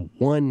misses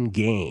one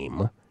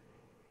game,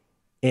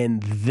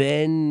 and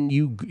then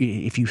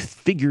if you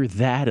figure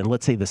that, and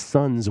let's say the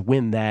Suns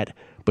win that,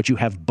 but you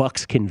have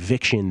Bucks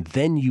conviction,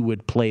 then you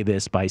would play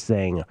this by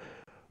saying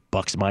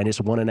Bucks minus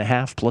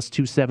 1.5 plus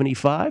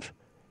 275.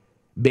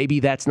 Maybe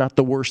that's not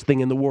the worst thing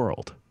in the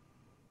world.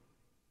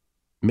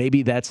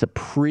 Maybe that's a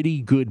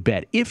pretty good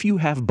bet. If you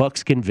have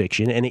Bucks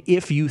conviction, and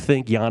if you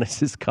think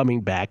Giannis is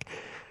coming back,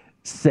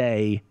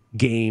 say,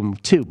 Game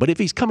 2. But if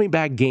he's coming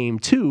back Game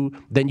 2,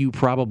 then you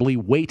probably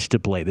wait to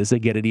play this and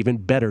get an even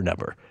better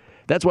number.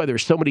 That's why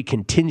there's so many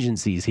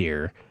contingencies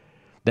here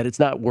that it's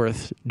not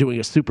worth doing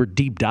a super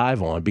deep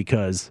dive on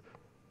because,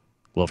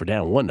 well, if we're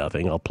down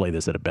 1-0, I'll play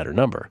this at a better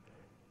number.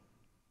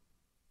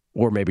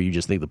 Or maybe you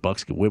just think the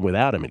Bucks could win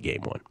without him in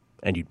Game 1,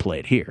 and you'd play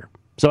it here.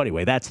 So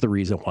anyway, that's the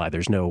reason why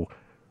there's no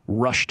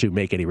rush to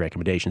make any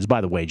recommendations. By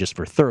the way, just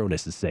for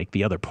thoroughness' sake,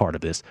 the other part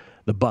of this,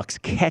 the Bucks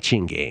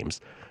catching games,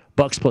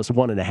 Bucks plus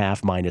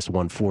 1.5 minus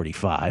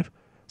 145.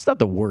 It's not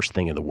the worst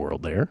thing in the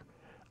world there.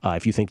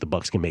 If you think the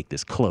Bucks can make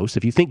this close,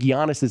 if you think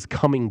Giannis is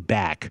coming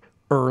back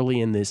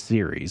early in this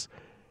series,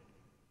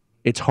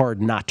 it's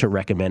hard not to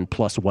recommend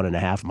plus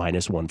 1.5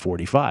 minus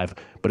 145.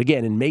 But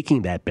again, in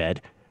making that bet,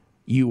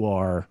 you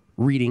are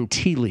reading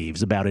tea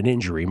leaves about an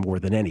injury more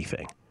than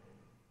anything.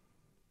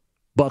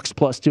 Bucks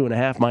plus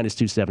 2.5 minus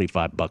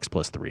 275. Bucks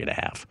plus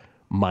 3.5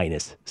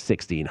 minus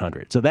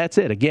 1,600. So that's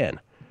it again.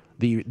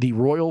 The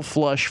royal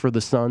flush for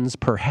the Suns,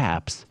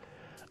 perhaps,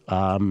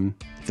 if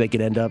they could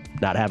end up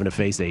not having to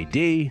face AD,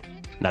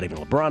 not even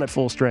LeBron at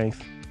full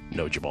strength,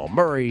 no Jamal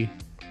Murray,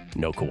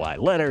 no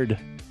Kawhi Leonard.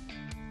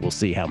 We'll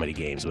see how many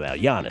games without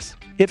Giannis,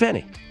 if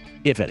any.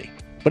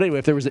 But anyway,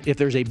 if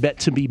there's a bet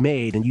to be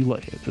made, and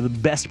the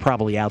best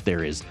probably out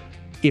there is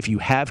if you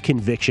have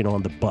conviction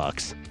on the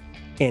Bucks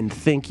and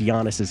think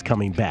Giannis is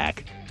coming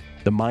back,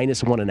 the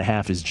minus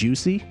 1.5 is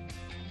juicy.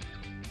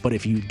 But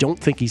if you don't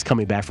think he's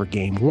coming back for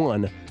Game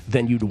 1,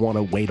 then you'd want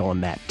to wait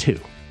on that too.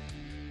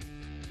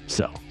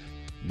 So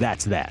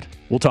that's that.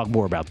 We'll talk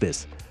more about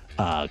this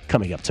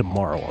coming up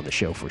tomorrow on the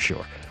show for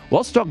sure. We'll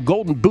also talk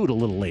Golden Boot a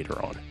little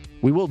later on.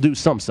 We will do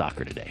some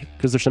soccer today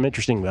because there's some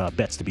interesting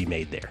bets to be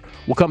made there.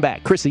 We'll come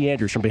back. Chrissy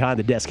Andrews from behind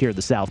the desk here at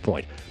the South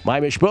Point. My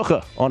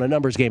Mishbucha on a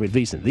numbers game at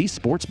VSiN, the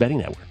Sports Betting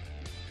Network.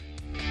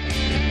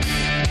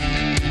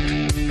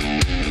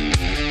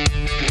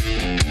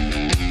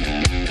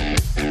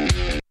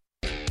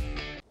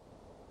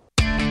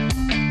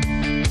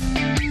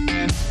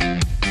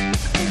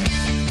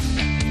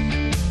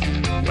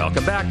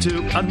 Welcome back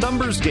to A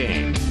Numbers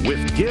Game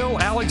with Gil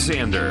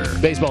Alexander.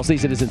 Baseball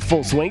season is in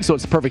full swing, so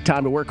it's the perfect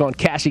time to work on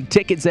cashing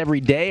tickets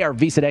every day. Our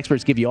VSiN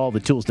experts give you all the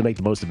tools to make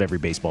the most of every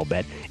baseball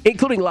bet,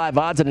 including live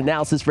odds and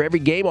analysis for every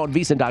game on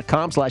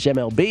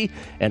VSiN.com/MLB.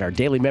 And our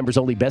daily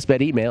members-only best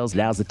bet emails.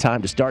 Now's the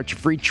time to start your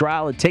free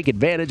trial and take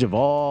advantage of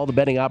all the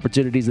betting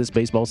opportunities this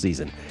baseball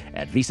season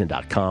at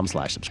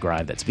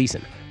VSiN.com/subscribe. That's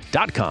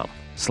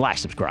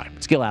VSiN.com/subscribe.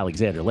 It's Gil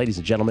Alexander. Ladies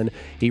and gentlemen,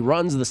 he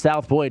runs the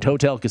South Point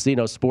Hotel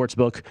Casino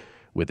Sportsbook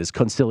with his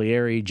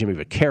consigliere, Jimmy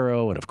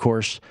Vaccaro, and, of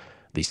course,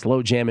 the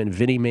slow jamming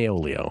Vinny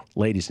Maolio.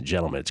 Ladies and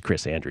gentlemen, it's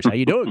Chris Andrews. How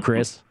you doing,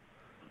 Chris?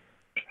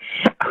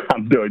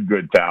 I'm doing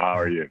good, pal. How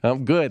are you?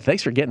 I'm good.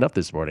 Thanks for getting up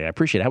this morning. I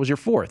appreciate it. How was your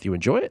 4th? You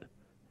enjoy it?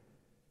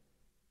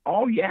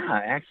 Oh, yeah.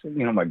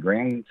 Actually, my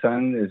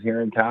grandson is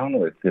here in town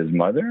with his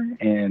mother,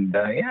 and,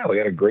 we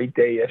had a great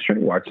day yesterday.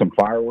 Watched some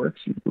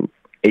fireworks,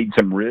 ate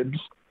some ribs.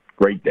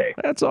 Great day.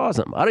 That's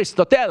awesome.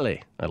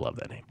 Aristotele. I love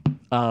that name.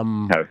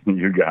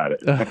 You got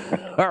it.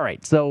 All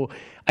right. So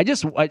I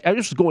just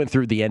was going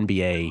through the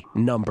NBA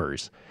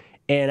numbers.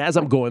 And as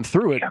I'm going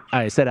through it,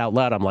 I said out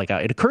loud, I'm like,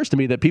 it occurs to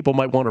me that people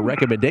might want a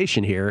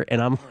recommendation here.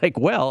 And I'm like,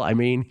 well, I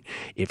mean,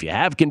 if you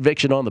have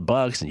conviction on the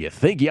Bucks and you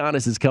think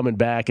Giannis is coming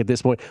back at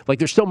this point, like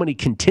there's so many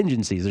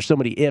contingencies, there's so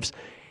many ifs.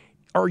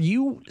 Are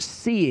you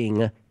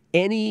seeing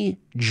any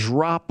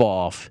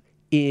drop-off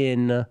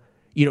in,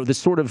 this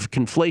sort of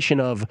conflation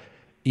of,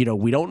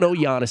 we don't know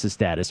Giannis'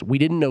 status. We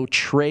didn't know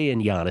Trae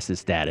and Giannis'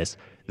 status.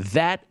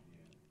 That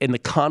and the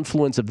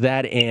confluence of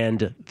that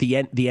and the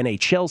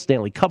NHL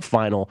Stanley Cup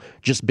final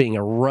just being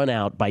a run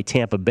out by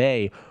Tampa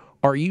Bay,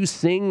 are you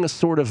seeing a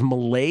sort of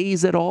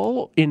malaise at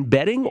all in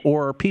betting,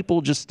 or are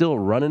people just still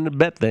running to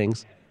bet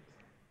things?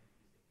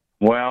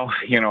 Well,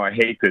 I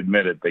hate to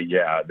admit it, but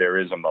yeah, there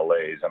is a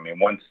malaise. I mean,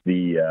 once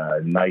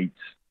the Knights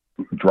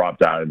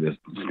dropped out of the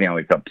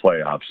Stanley Cup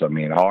playoffs, I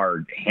mean,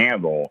 our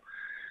handle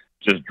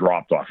just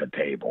dropped off a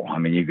table. I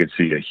mean, you could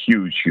see a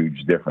huge,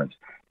 huge difference.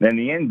 Then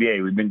the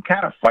NBA, we've been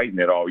kind of fighting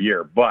it all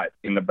year, but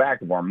in the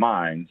back of our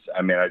minds,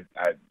 I mean, I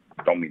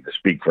don't mean to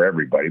speak for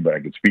everybody, but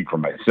I could speak for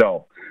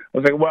myself. I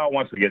was like, well,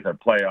 once we get to the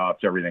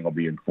playoffs, everything will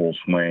be in full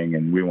swing,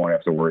 and we won't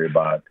have to worry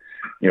about,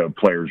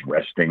 players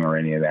resting or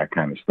any of that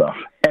kind of stuff.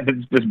 And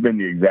it's just been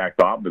the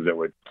exact opposite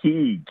with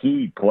key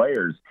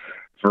players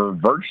for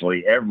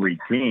virtually every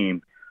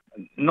team,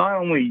 not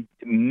only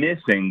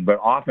missing, but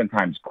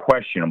oftentimes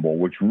questionable,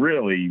 which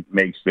really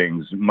makes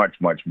things much,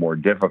 much more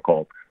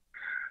difficult.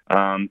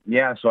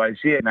 So I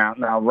see it now.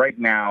 Now, right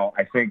now,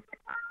 I think,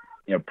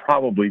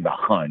 probably the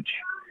hunch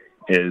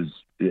is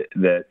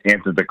that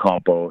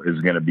Antetokounmpo is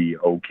going to be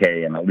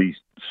okay and at least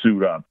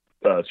suit up,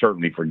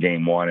 certainly for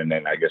game one, and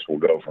then I guess we'll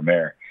go from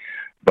there.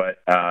 But,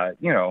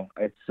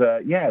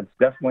 it's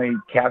definitely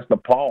cast a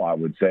pall, I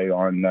would say,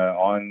 on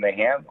the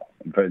handle,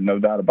 but no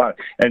doubt about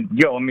it. And,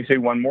 let me say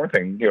one more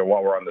thing,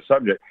 while we're on the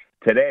subject.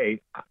 Today,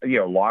 a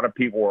lot of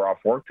people were off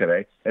work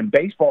today, and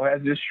baseball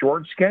has this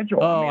short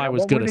schedule. Oh,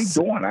 what were they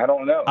doing? I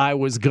don't know. I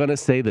was going to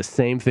say the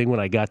same thing when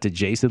I got to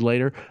Jason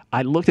later.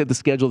 I looked at the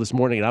schedule this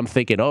morning, and I'm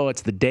thinking,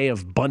 it's the day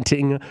of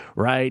bunting,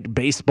 right?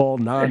 Baseball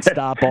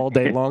nonstop all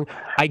day long.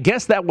 I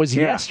guess that was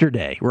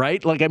yesterday,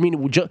 right? Like, I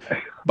mean,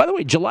 by the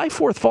way, July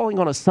 4th falling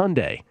on a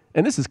Sunday,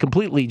 and this is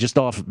completely just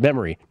off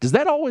memory. Does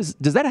that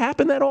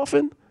happen that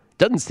often?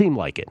 Doesn't seem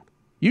like it.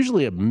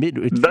 Usually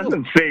it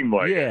doesn't seem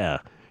like it. Yeah.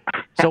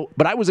 So,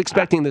 but I was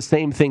expecting the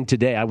same thing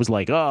today. I was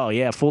like,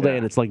 full day.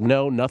 And it's like,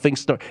 no, nothing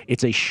starts.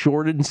 It's a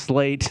shortened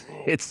slate.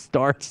 It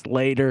starts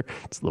later.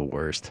 It's the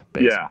worst.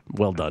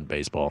 Well done,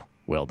 baseball.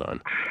 Well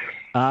done.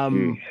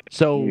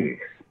 So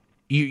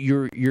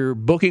you're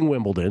booking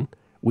Wimbledon.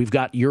 We've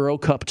got Euro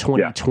Cup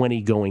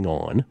 2020 going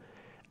on.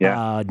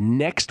 Yeah.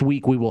 Next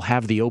week, we will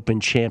have the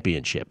Open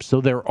Championship. So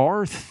there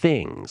are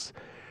things.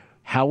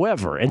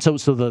 However, and so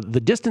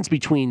the distance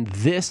between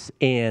this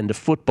and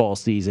football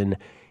season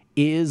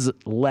is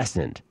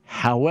lessened.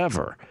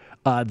 However,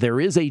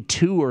 there is a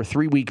 2 or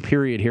 3 week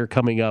period here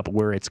coming up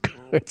where it's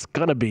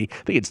going to be,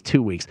 I think it's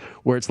 2 weeks,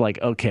 where it's like,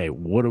 okay,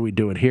 what are we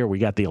doing here? We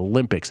got the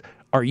Olympics.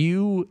 Are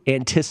you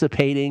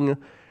anticipating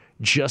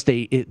just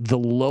the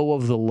low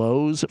of the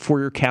lows for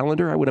your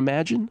calendar, I would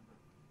imagine?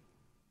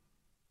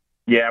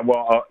 Yeah,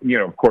 well,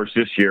 of course,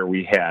 this year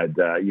we had,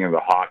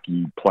 the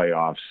hockey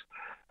playoffs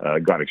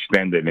got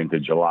extended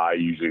into July.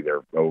 Usually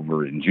they're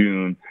over in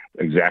June.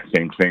 Exact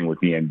same thing with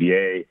the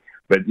NBA.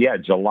 But, yeah,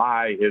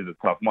 July is a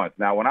tough month.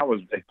 Now, when I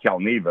was at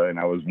Calneva and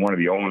I was one of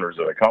the owners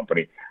of the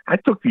company, I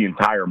took the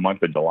entire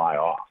month of July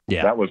off.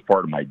 Yeah. That was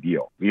part of my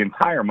deal. The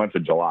entire month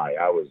of July,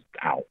 I was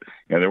out.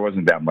 There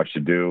wasn't that much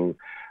to do.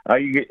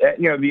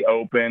 The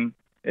Open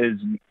is,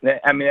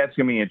 that's going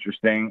to be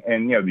interesting.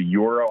 And, the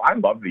Euro, I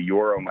love the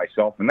Euro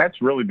myself, and that's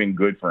really been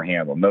good for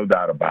handle, no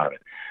doubt about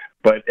it.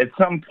 But at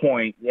some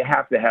point, you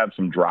have to have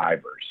some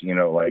drivers,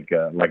 like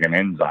an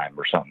enzyme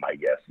or something, I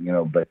guess,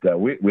 But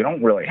we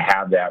don't really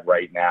have that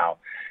right now.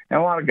 And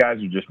a lot of guys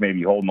are just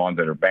maybe holding on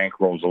to their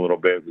bankrolls a little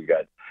bit. We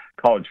got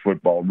college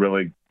football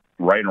really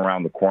right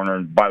around the corner.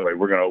 And by the way,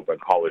 we're going to open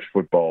college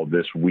football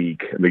this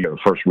week, the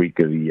first week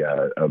of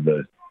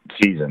the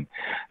season.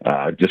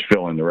 Just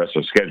fill in the rest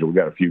of the schedule. We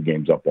got a few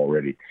games up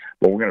already,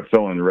 but we're going to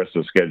fill in the rest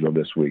of the schedule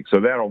this week.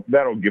 So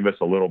that'll give us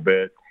a little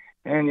bit.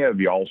 And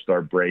the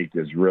All-Star break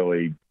is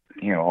really,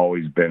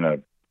 always been a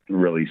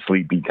really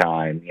sleepy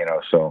time,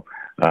 So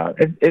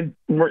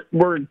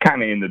we're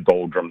kind of in the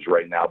doldrums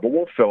right now, but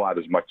we'll fill out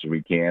as much as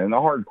we can, and the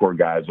hardcore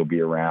guys will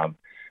be around,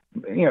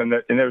 and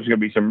there's going to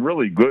be some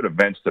really good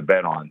events to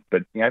bet on.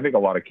 But I think a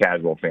lot of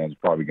casual fans are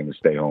probably going to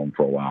stay home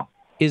for a while.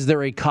 Is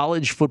there a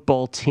college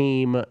football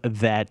team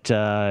that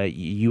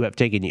you have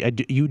taken?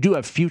 You do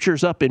have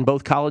futures up in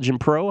both college and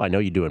pro? I know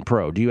you do in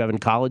pro. Do you have in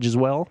college as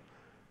well?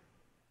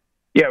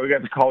 Yeah, we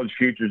got the college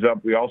futures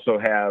up. We also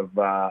have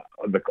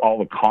all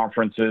the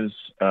conferences.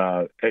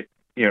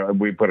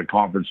 We put a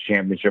conference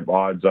championship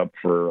odds up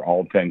for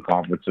all 10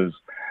 conferences.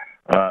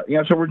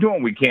 So we're doing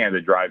what we can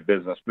to drive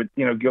business. But,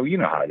 Gil, you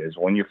know how it is.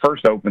 When you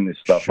first open this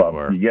stuff up,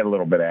 you get a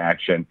little bit of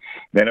action.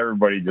 Then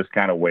everybody just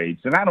kind of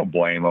waits. And I don't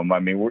blame them. I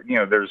mean,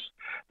 there's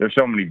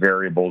so many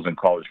variables in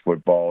college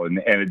football, and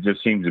it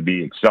just seems to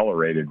be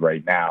accelerated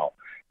right now.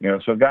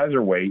 So guys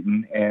are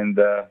waiting, and,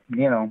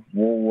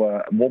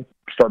 we'll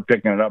start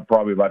picking it up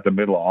probably about the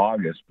middle of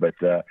August. But,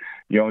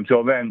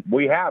 until then,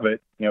 we have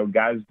it.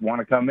 Guys want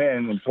to come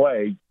in and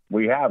play.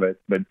 We have it,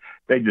 but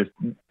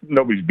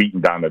nobody's beating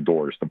down the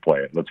doors to play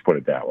it. Let's put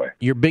it that way.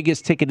 Your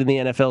biggest ticket in the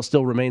NFL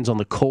still remains on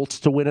the Colts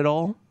to win it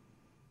all?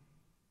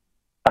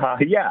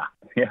 Yeah.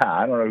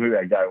 I don't know who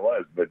that guy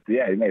was, but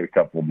yeah, he made a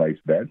couple of nice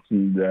bets,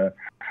 and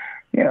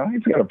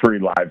he's got a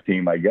pretty live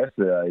team, I guess.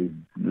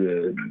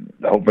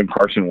 Hoping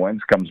Carson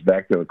Wentz comes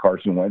back to the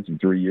Carson Wentz of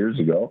 3 years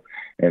ago,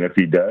 and if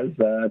he does,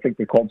 I think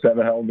the Colts have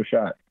a hell of a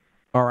shot.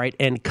 All right,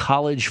 and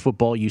college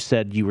football, you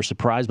said you were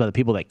surprised by the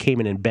people that came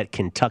in and bet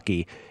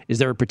Kentucky. Is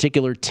there a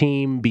particular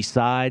team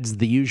besides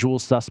the usual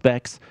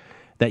suspects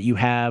that you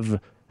have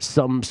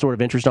some sort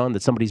of interest on,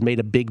 that somebody's made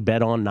a big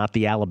bet on, not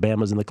the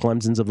Alabamas and the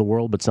Clemsons of the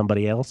world, but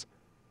somebody else?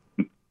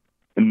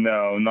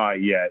 No,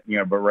 not yet.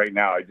 But right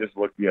now, I just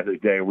looked the other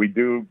day. We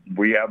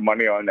have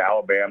money on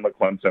Alabama,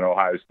 Clemson,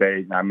 Ohio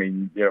State. And I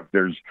mean, if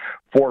there's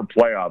 4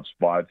 playoff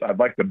spots, I'd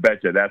like to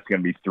bet you that's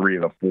going to be 3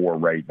 of the 4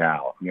 right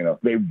now.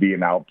 They'd be an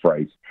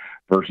outprice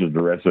versus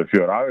the rest of the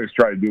field. I always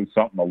try to do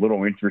something a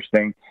little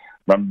interesting.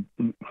 I'm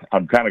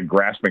kind of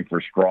grasping for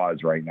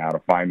straws right now to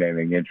find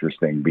anything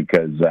interesting,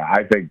 because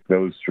I think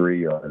those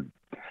 3 are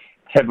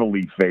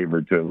heavily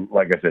favored to,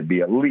 like I said,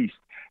 be at least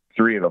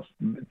 3 of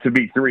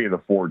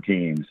the 4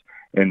 teams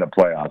in the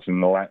playoffs.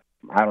 And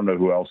I don't know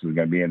who else is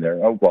going to be in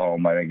there.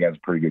 Oklahoma, I think, has a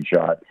pretty good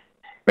shot.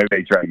 Maybe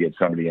they try to get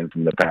somebody in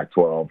from the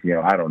Pac-12.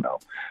 I don't know.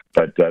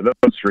 But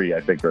those 3,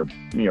 I think, are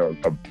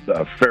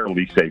a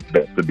fairly safe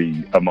bet to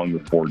be among the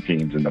 4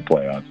 teams in the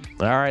playoffs.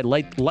 All right,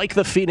 like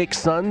the Phoenix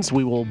Suns,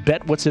 we will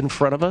bet what's in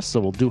front of us. So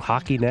we'll do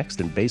hockey next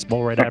and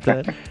baseball right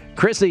after that.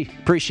 Chrissy,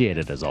 appreciate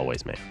it as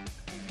always, man.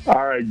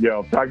 All right,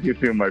 Joe. Talk to you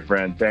soon, my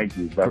friend. Thank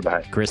you.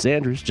 Bye-bye. Chris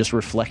Andrews, just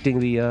reflecting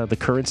the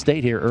current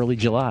state here, early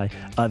July.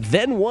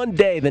 Then One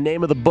Day, the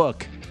name of the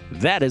book,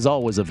 that is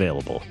always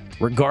available,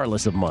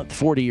 regardless of month.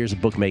 40 years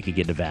of bookmaking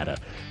in Nevada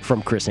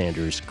from Chris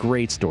Andrews.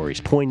 Great stories,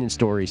 poignant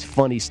stories,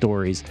 funny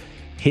stories.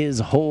 His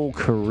whole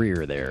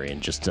career there,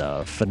 and just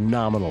a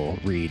phenomenal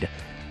read.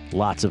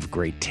 Lots of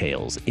great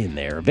tales in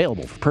there.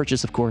 Available for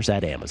purchase, of course,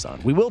 at Amazon.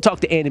 We will talk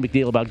to Andy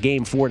McNeil about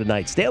Game 4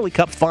 tonight. Stanley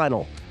Cup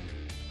Final.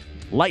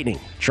 Lightning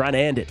trying to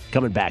end it.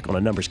 Coming back on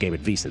a numbers game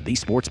at VSiN, the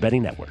Sports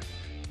Betting Network.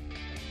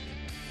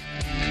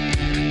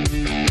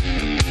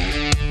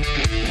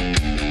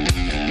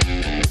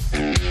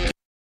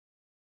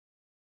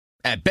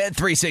 At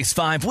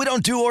Bet365, we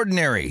don't do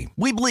ordinary.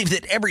 We believe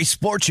that every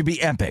sport should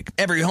be epic.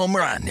 Every home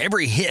run,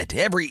 every hit,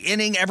 every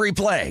inning, every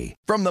play.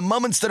 From the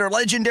moments that are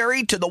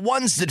legendary to the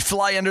ones that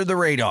fly under the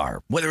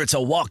radar. Whether it's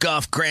a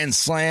walk-off grand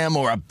slam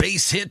or a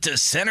base hit to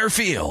center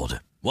field.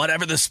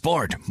 Whatever the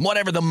sport,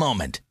 whatever the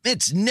moment,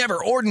 it's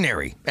never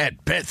ordinary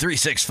at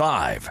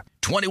Bet365.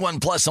 21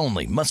 plus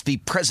only. Must be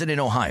present in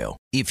Ohio.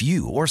 If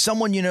you or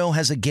someone you know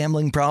has a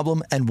gambling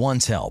problem and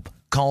wants help,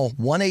 call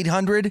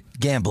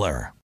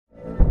 1-800-GAMBLER.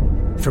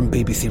 From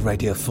BBC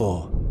Radio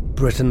 4,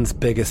 Britain's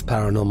biggest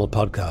paranormal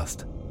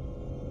podcast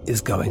is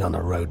going on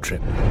a road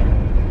trip.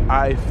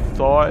 I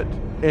thought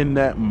in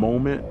that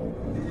moment,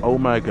 oh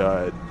my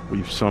God,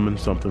 we've summoned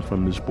something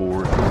from this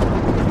board.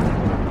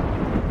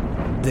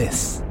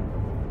 This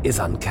is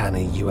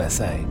Uncanny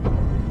USA.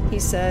 He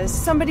says,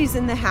 somebody's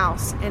in the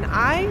house, and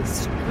I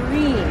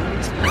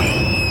screamed.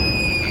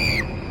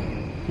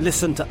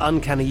 Listen to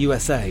Uncanny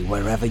USA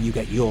wherever you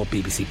get your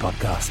BBC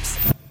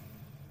podcasts,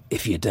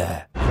 if you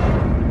dare.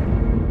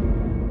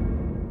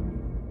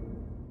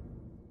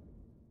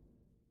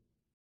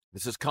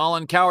 This is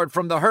Colin Cowherd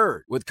from The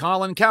Herd with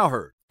Colin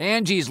Cowherd.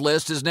 Angie's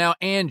List is now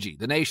Angie,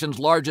 the nation's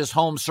largest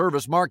home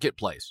service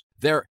marketplace.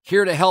 They're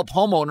here to help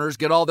homeowners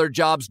get all their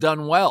jobs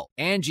done well.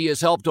 Angie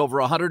has helped over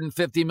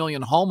 150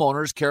 million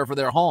homeowners care for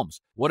their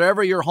homes.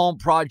 Whatever your home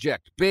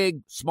project,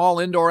 big, small,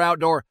 indoor,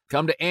 outdoor,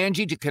 come to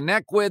Angie to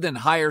connect with and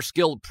hire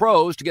skilled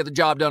pros to get the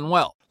job done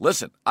well.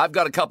 Listen, I've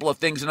got a couple of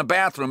things in a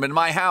bathroom in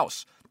my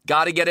house.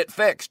 Got to get it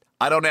fixed.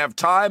 I don't have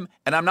time,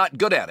 and I'm not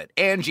good at it.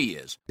 Angie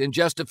is. In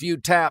just a few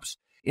taps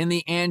in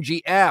the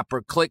Angie app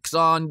or clicks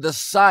on the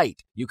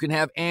site, you can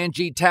have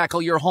Angie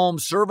tackle your home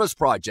service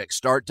project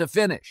start to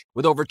finish.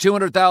 With over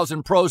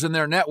 200,000 pros in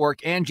their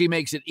network, Angie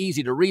makes it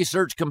easy to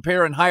research,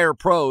 compare, and hire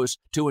pros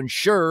to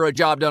ensure a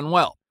job done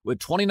well. With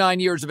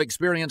 29 years of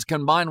experience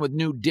combined with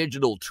new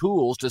digital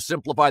tools to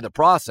simplify the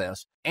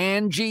process,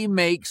 Angie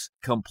makes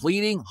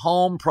completing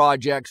home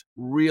projects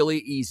really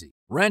easy.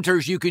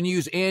 Renters, you can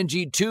use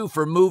Angie too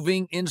for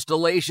moving,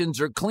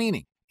 installations, or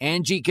cleaning.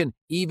 Angie can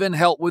even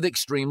help with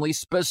extremely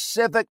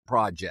specific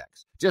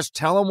projects. Just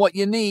tell them what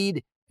you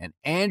need, and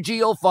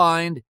Angie will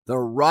find the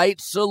right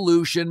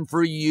solution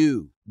for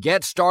you.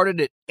 Get started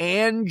at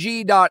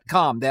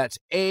Angie.com. That's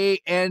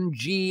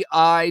ANGI.com,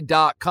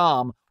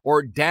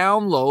 or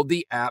download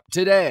the app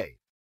today.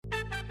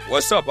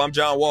 What's up? I'm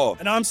John Wall.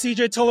 And I'm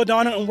CJ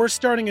Toledano, and we're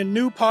starting a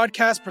new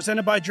podcast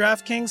presented by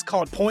DraftKings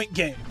called Point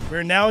Game.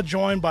 We're now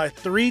joined by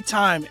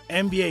three-time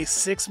NBA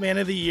Sixth Man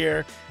of the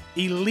Year,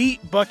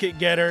 elite bucket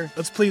getter.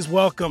 Let's please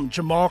welcome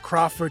Jamal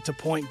Crawford to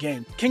Point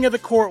Game. King of the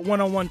Court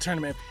one-on-one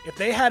tournament. If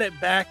they had it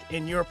back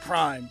in your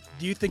prime,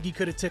 do you think you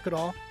could have took it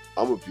all?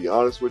 I'm going to be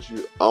honest with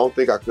you. I don't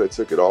think I could have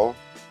took it all,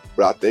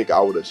 but I think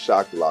I would have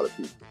shocked a lot of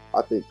people.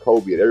 I think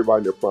Kobe and everybody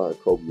in their prime,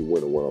 Kobe would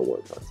win a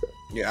one-on-one contest.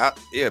 Yeah,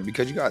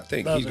 because you got to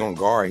think he's going to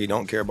guard. He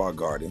don't care about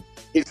guarding.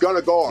 He's going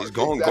to guard. He's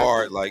going to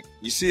guard. Like,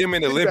 you see him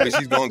in the Olympics,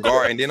 he's going to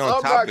guard. And then on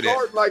top of that. I'm not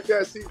guarding like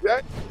that,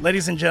 CJ.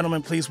 Ladies and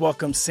gentlemen, please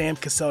welcome Sam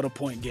Cassell to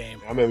Point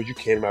Game. I remember you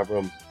came out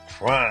from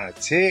crying,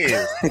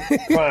 tears.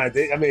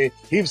 I mean,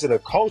 he was in a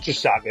culture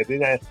shock. And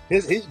then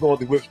he's going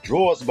through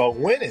withdrawals about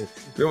winning.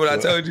 Remember what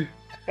I told you?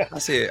 I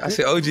said,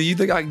 OG, you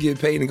think I can get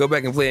paid and go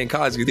back and play in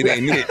college because it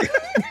ain't it?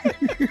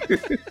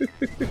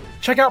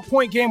 Check out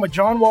Point Game with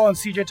John Wall and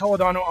CJ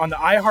Toledano on the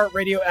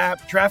iHeartRadio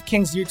app,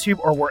 DraftKings YouTube,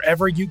 or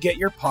wherever you get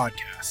your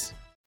podcasts.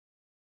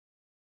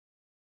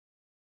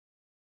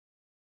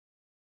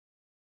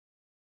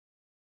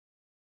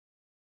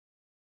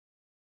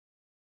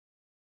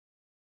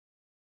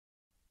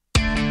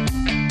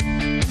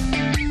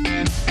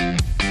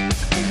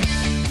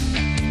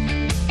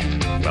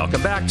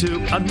 Welcome back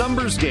to A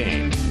Numbers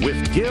Game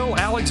with Gil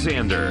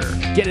Alexander.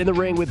 Get in the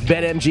ring with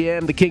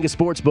BetMGM, the king of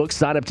sportsbooks.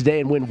 Sign up today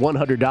and win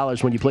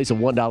 $100 when you place a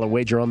 $1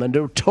 wager on the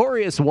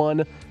Notorious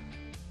One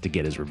to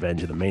get his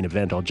revenge in the main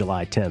event on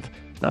July 10th.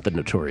 Not the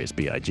Notorious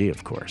B.I.G.,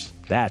 of course.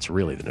 That's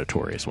really the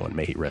Notorious One.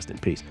 May he rest in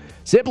peace.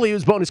 Simply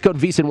use bonus code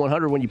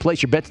VSiN100 when you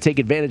place your bet to take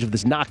advantage of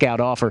this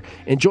knockout offer.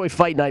 Enjoy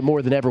fight night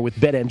more than ever with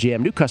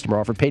BetMGM. New customer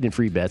offer, paid in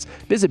free bets.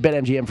 Visit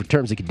BetMGM for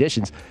terms and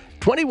conditions.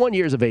 21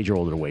 years of age or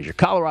older to wager.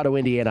 Colorado,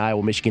 Indiana,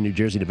 Iowa, Michigan, New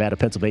Jersey, Nevada,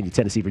 Pennsylvania,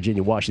 Tennessee,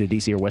 Virginia, Washington,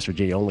 D.C., or West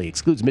Virginia only.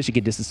 Excludes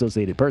Michigan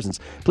disassociated persons.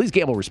 Please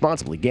gamble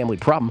responsibly. Gambling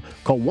problem?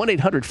 Call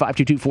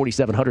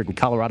 1-800-522-4700 in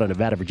Colorado,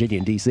 Nevada, Virginia,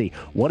 and D.C.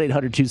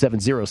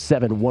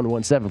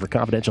 1-800-270-7117 for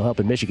confidential help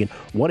in Michigan.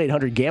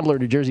 1-800-GAMBLER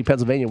in New Jersey,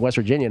 Pennsylvania, and West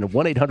Virginia, and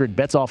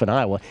 1-800-BETS-OFF in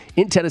Iowa.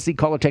 In Tennessee,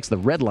 call or text the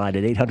red line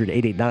at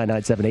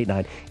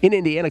 800-889-9789. In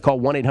Indiana, call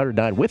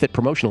 1-800-9-WITH-IT.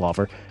 Promotional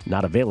offer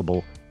not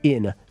available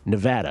in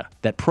Nevada.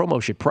 That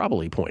promo should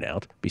probably point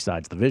out,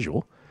 besides the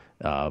visual,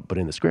 but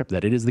in the script,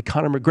 that it is the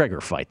Conor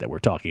McGregor fight that we're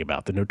talking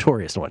about, the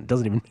Notorious One.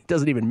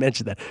 Doesn't even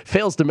mention that.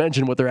 Fails to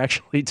mention what they're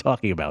actually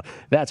talking about.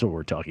 That's what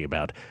we're talking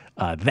about.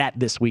 That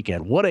this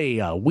weekend. What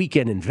a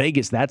weekend in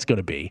Vegas that's going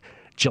to be.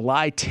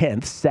 July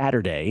 10th,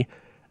 Saturday,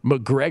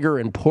 McGregor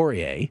and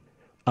Poirier,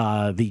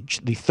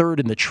 the third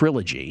in the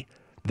trilogy.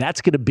 That's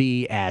going to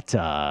be at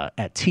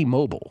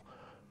T-Mobile.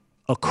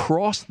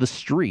 Across the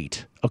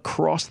street,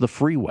 across the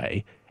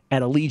freeway,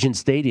 at Allegiant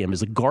Stadium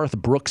is a Garth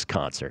Brooks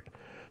concert.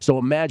 So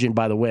imagine,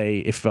 by the way,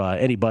 if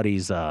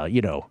anybody's,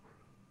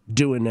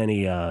 doing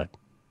any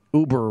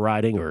Uber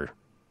riding or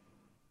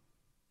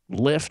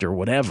Lyft or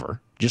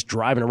whatever, just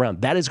driving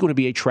around, that is going to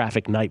be a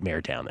traffic nightmare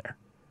down there.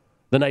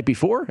 The night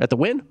before, at the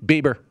Wynn,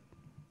 Bieber.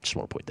 Just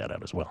want to point that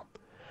out as well.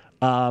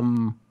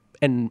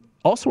 And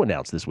also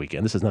announced this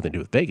weekend, this has nothing to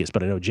do with Vegas,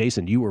 but I know,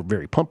 Jason, you were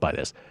very pumped by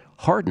this.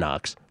 Hard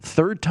Knocks,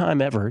 third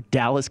time ever,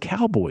 Dallas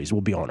Cowboys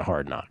will be on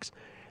Hard Knocks.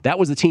 That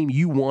was the team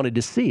you wanted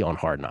to see on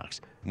Hard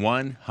Knocks.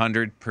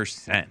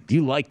 100%.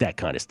 You like that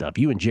kind of stuff.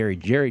 You and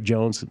Jerry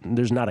Jones,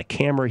 there's not a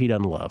camera he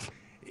doesn't love.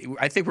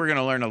 I think we're going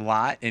to learn a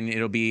lot, and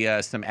it'll be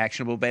some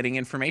actionable betting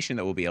information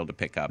that we'll be able to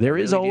pick up.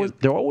 There's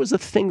always a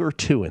thing or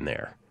two in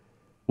there.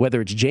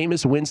 Whether it's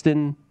Jameis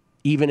Winston,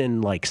 even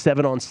in like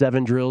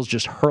 7-on-7 drills,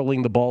 just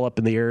hurling the ball up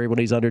in the air when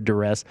he's under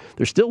duress,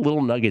 there's still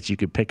little nuggets you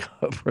could pick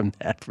up from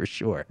that for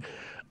sure.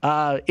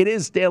 It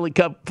is Stanley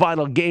Cup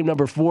final game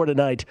number 4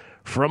 tonight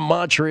from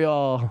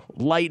Montreal.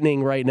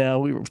 Lightning right now.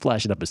 We were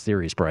flashing up a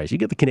serious price. You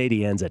get the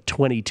Canadiens at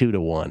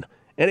 22-1.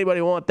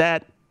 Anybody want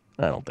that?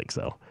 I don't think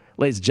so.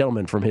 Ladies and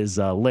gentlemen, from his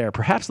lair,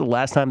 perhaps the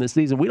last time this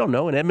season, we don't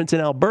know, in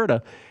Edmonton,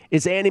 Alberta,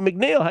 it's Andy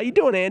McNeil. How you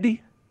doing,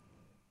 Andy?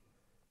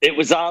 It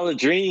was all a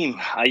dream.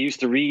 I used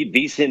to read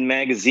VSiN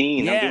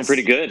magazine. Yes. I'm doing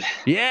pretty good.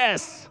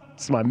 Yes.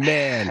 It's my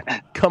man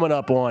coming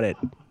up on it.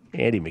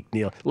 Andy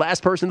McNeil.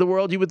 Last person in the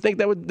world you would think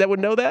that would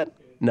know that?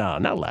 No,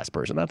 not last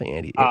person. I think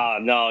Andy.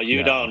 No,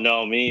 you don't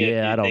know me.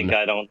 Yeah,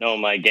 I don't know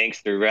my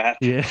gangster rap.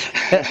 Yeah.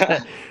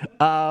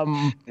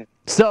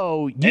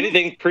 So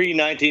anything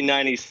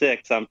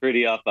pre-1996, I'm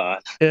pretty up on.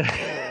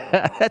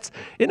 Isn't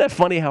that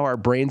funny how our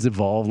brains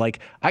evolve? Like,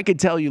 I could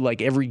tell you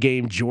like every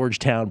game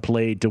Georgetown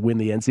played to win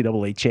the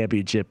NCAA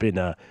championship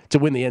to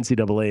win the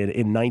NCAA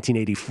in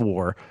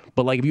 1984.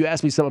 But like if you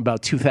ask me something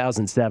about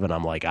 2007,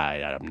 I'm like, I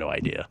have no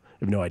idea. I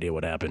have no idea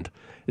what happened.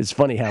 It's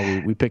funny how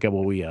we pick up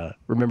what we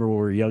remember when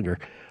we were younger.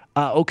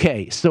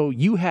 Okay, so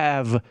you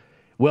have,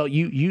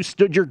 you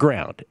stood your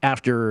ground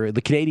after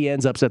the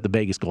Canadiens upset the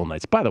Vegas Golden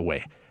Knights. By the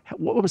way,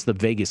 what must the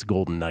Vegas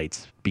Golden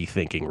Knights be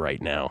thinking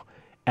right now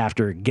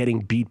after getting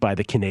beat by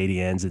the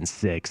Canadiens in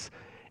 6?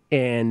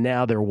 And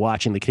now they're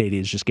watching the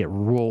Canadiens just get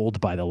rolled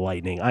by the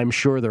Lightning. I'm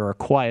sure there are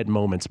quiet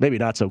moments, maybe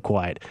not so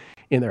quiet,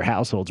 in their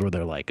households where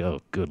they're like,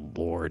 oh, good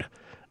Lord.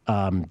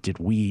 did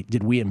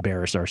we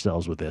embarrass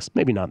ourselves with this?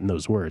 Maybe not in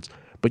those words,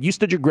 but you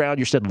stood your ground.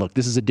 You said, look,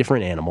 this is a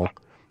different animal,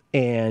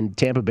 and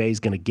Tampa Bay is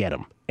going to get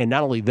them. And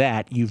not only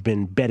that, you've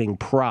been betting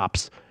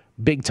props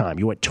big time.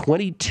 You went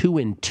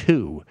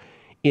 22-2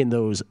 in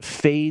those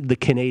fade the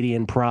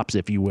Canadian props,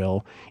 if you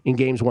will, in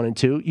games 1 and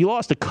 2. You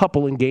lost a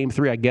couple in game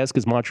 3, I guess,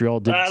 because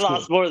Montreal didn't score.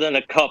 Lost more than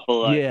a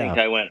couple. I think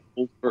I went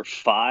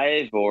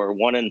 0-5 or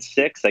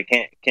 1-6. I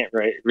can't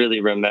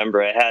really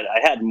remember. I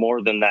had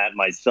more than that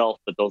myself,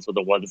 but those were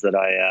the ones that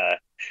I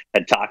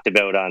had talked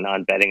about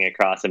on betting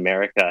across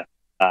America.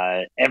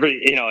 It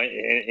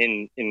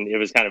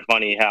was kind of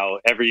funny how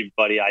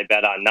everybody I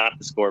bet on not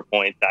to score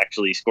points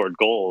actually scored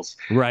goals.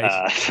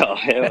 Right. So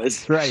it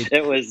was right.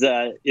 It was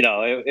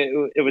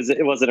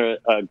it wasn't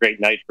a great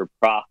night for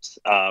props.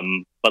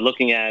 But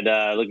looking at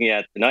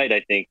tonight, I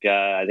think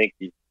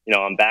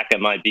I'm back at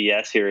my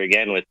BS here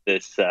again with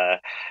this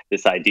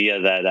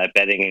idea that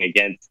betting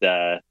against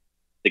the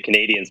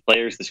Canadians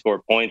players to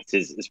score points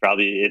is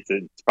probably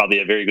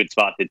a very good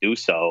spot to do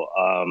so.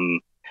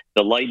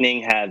 The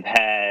Lightning have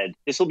had,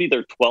 this will be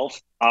their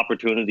 12th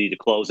opportunity to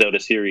close out a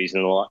series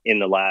in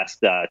the last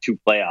 2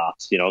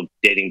 playoffs,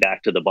 dating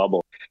back to the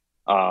bubble.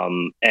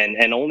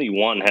 And only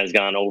one has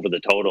gone over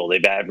the total.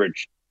 They've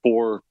averaged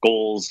 4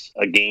 goals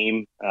a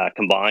game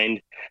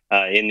combined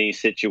in these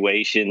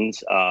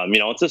situations.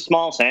 It's a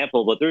small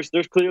sample, but there's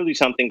clearly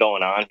something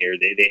going on here.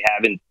 They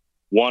haven't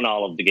won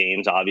all of the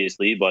games,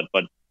 obviously, but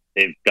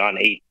they've gone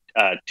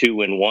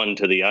 8-2-1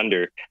 to the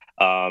under.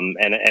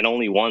 And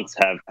only once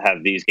have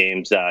these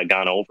games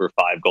gone over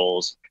 5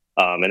 goals.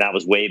 And that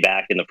was way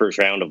back in the first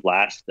round of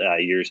last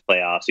year's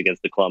playoffs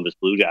against the Columbus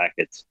Blue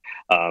Jackets.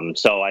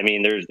 So, I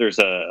mean, there's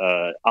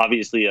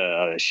obviously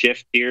a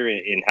shift here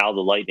in how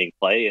the Lightning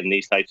play in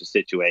these types of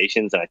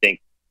situations. And I think,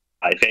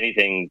 if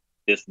anything,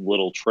 this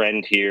little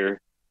trend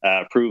here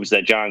proves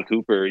that John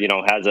Cooper,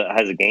 has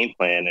a game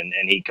plan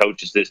and he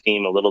coaches this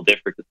team a little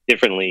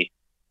differently.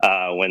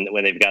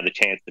 When they've got a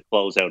chance to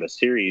close out a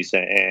series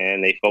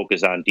and they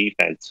focus on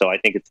defense. So I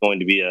think it's going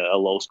to be a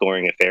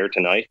low-scoring affair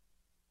tonight.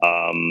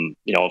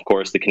 Of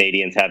course, the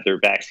Canadians have their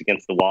backs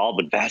against the wall,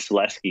 but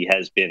Vasilevsky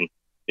has been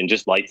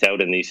just lights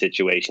out in these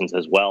situations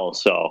as well.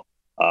 So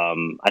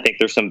I think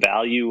there's some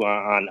value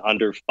on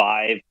under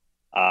 5.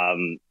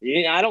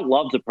 I don't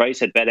love the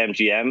price at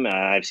BetMGM.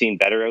 I've seen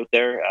better out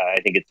there. I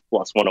think it's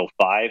plus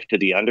 105 to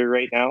the under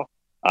right now.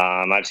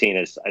 I've seen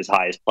as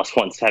high as plus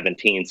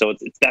 117, so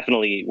it's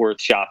definitely worth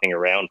shopping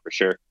around for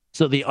sure.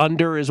 So the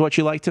under is what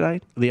you like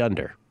tonight? The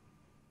under?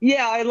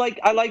 Yeah, I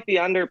like the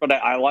under, but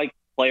I like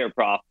player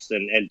props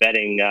and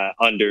betting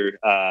under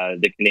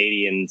the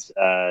Canadians.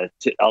 A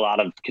lot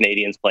of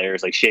Canadians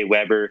players like Shea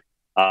Weber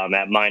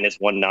at minus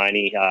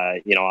 190.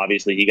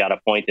 Obviously he got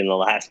a point in the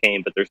last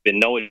game, but there's been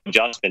no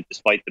adjustment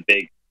despite the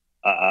big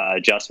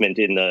adjustment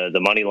in the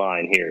money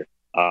line here.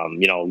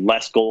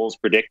 Less goals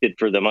predicted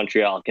for the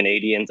Montreal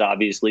Canadiens.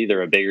 Obviously,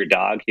 they're a bigger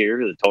dog here.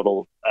 The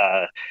total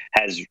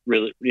has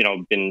really,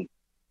 been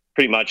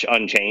pretty much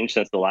unchanged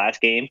since the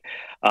last game,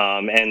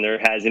 and there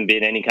hasn't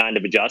been any kind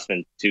of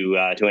adjustment to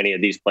any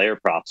of these player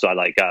props. So I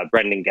like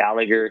Brendan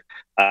Gallagher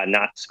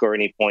not to score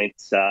any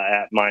points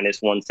at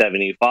minus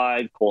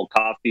 175. Cole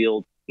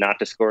Caulfield not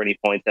to score any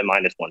points at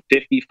minus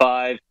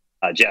 155.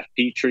 Jeff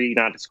Petrie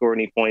not to score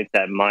any points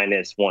at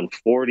minus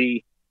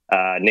 140.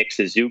 Nick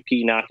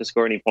Suzuki not to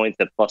score any points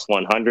at plus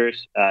 100.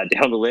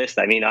 Down the list,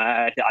 I mean,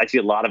 I see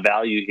a lot of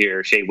value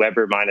here. Shea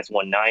Weber minus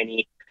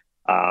 190.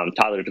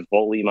 Tyler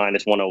Toffoli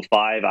minus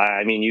 105.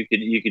 I mean,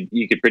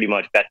 you could pretty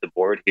much bet the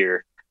board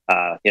here.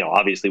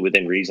 Obviously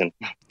within reason.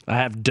 I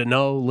have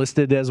Danault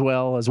listed as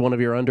well as one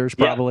of your unders,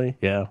 probably.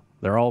 Yeah,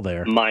 they're all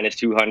there. Minus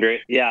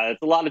 200. Yeah,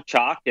 it's a lot of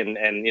chalk, and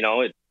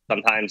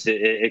sometimes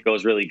it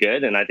goes really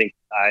good. And I think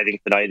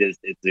tonight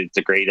it's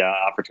a great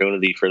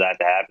opportunity for that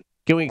to happen.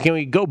 Can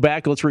we go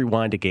back? Let's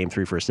rewind to Game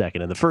 3 for a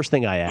second. And the first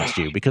thing I asked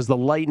you, because the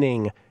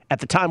Lightning, at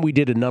the time we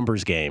did a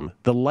numbers game,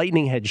 the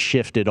Lightning had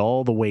shifted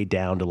all the way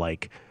down to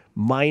like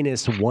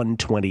minus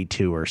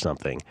 122 or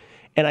something.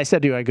 And I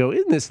said to you, I go,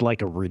 isn't this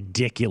like a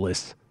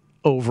ridiculous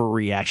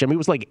overreaction? I mean, it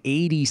was like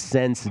 80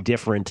 cents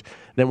different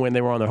than when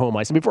they were on their home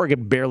ice. And before I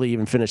could barely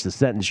even finish the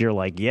sentence, you're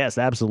like, yes,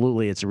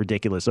 absolutely, it's a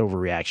ridiculous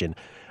overreaction.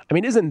 I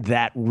mean, isn't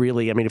that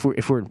really, I mean,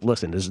 if we're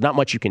listen, there's not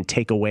much you can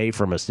take away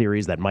from a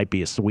series that might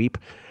be a sweep.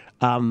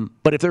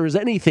 But if there is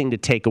anything to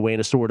take away and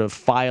to sort of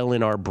file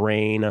in our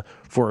brain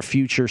for a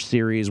future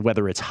series,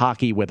 whether it's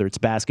hockey, whether it's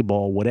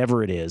basketball,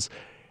 whatever it is,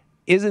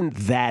 isn't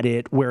that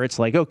it where it's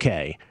like,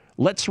 okay,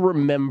 let's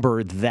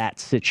remember that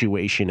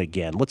situation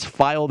again. Let's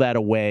file that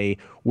away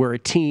where a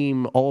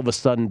team all of a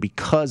sudden,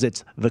 because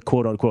it's the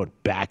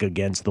quote-unquote back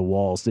against the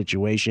wall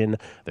situation,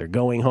 they're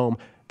going home,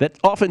 that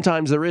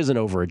oftentimes there is an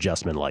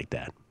over-adjustment like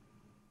that.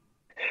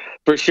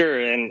 For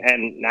sure,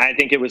 and I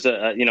think it was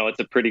it's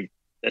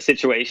a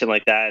situation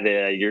like that.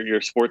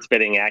 Your sports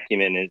betting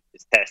acumen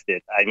is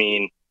tested. I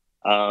mean,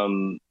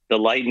 the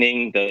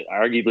Lightning,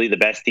 arguably the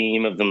best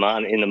team of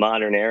in the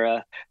modern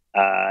era,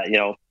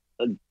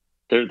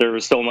 there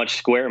was so much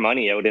square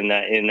money out in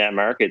that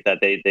market that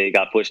they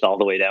got pushed all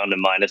the way down to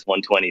minus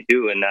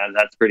 122, and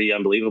that's pretty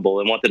unbelievable.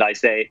 And what did I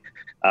say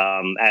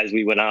as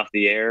we went off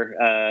the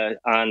air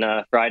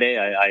on Friday?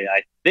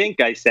 I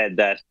think I said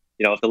that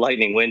if the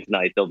Lightning win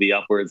tonight, they'll be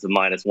upwards of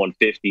minus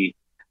 150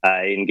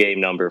 in game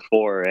number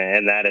 4,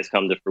 and that has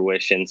come to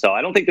fruition. So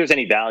I don't think there's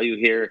any value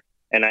here,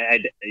 and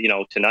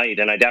tonight,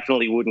 and I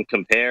definitely wouldn't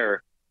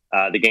compare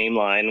the game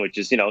line, which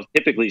is,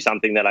 typically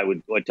something that I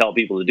would tell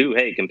people to do.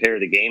 Hey, compare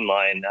the game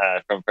line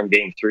from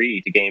game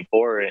 3 to game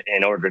 4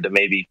 in order to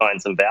maybe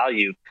find some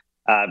value.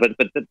 But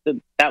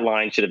that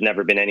line should have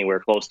never been anywhere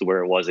close to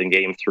where it was in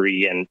game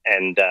 3,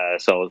 and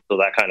so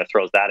that kind of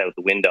throws that out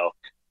the window.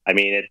 I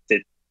mean,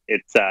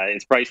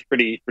 it's priced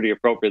pretty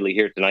appropriately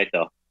here tonight,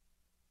 though.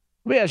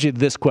 Let me ask you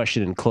this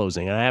question in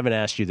closing, and I haven't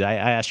asked you that.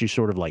 I asked you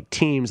sort of like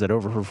teams that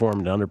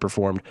overperformed and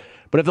underperformed.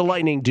 But if the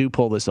Lightning do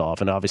pull this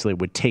off, and obviously it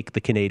would take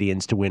the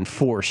Canadians to win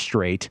 4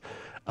 straight,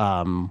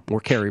 where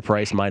Carey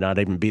Price might not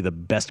even be the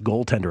best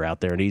goaltender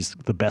out there, and he's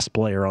the best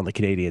player on the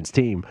Canadians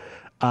team.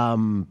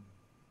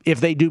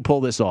 If they do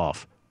pull this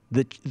off,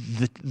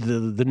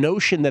 the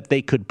notion that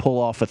they could pull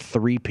off a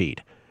three-peat,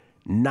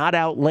 not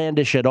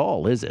outlandish at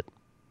all, is it?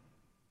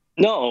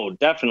 No,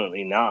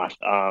 definitely not.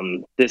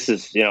 This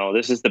is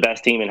the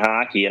best team in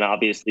hockey, and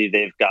obviously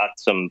they've got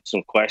some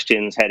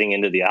questions heading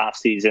into the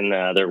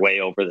offseason. They're way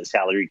over the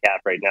salary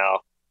cap right now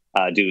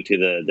due to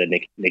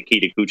the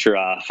Nikita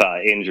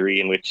Kucherov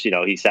injury, in which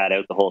he sat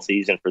out the whole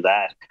season for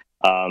that.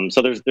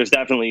 So there's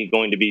definitely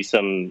going to be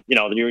some.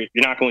 You're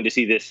not going to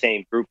see this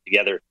same group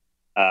together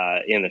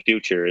in the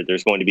future.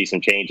 There's going to be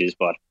some changes,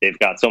 but they've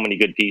got so many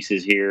good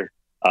pieces here.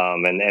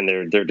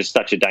 And they're just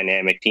such a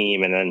dynamic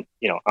team. And then,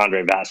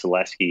 Andrei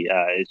Vasilevsky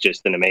is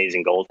just an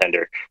amazing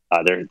goaltender.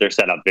 They're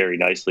set up very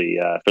nicely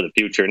for the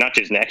future, not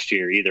just next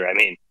year either. I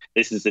mean,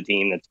 this is a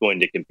team that's going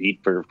to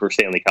compete for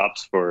Stanley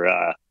Cups for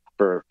a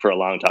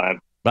long time.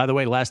 By the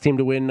way, last team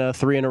to win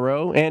 3 in a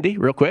row, Andy,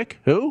 real quick.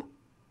 Who?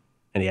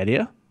 Any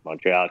idea?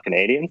 Montreal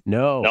Canadiens?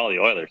 No, the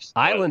Oilers.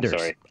 Islanders.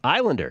 Sorry.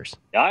 Islanders.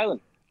 The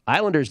Islanders.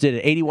 Islanders did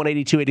it 81,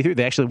 82, 83.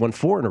 They actually won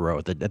 4 in a row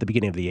at the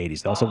beginning of the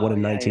 80s. They also won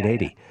in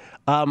 1980.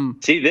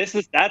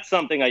 See, that's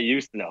something I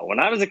used to know. When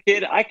I was a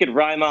kid, I could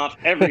rhyme off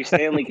every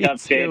Stanley Cup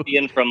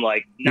champion from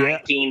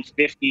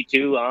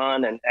 1952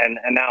 on, and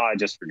now I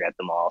just forget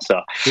them all.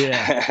 So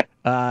yeah,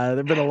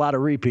 there've been a lot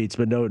of repeats,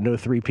 but no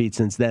three-peats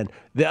since then.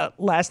 The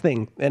last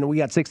thing, and we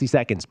got 60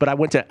 seconds, but I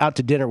went out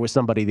to dinner with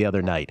somebody the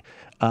other night.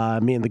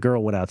 Me and the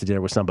girl went out to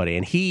dinner with somebody,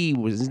 and he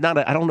was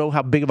I don't know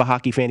how big of a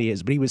hockey fan he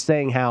is, but he was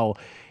saying how,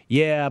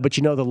 yeah, but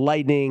the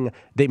Lightning,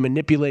 they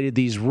manipulated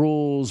these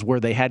rules where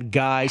they had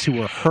guys who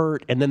were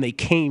hurt and then they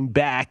came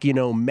back,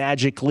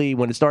 magically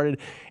when it started.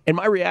 And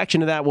my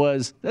reaction to that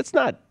was, that's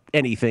not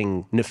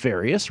anything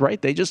nefarious,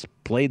 right? They just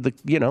played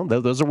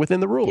those are within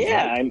the rules.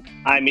 Yeah, right?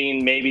 I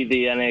mean, maybe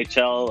the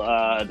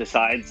NHL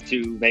decides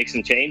to make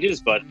some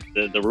changes, but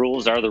the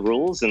rules are the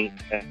rules, and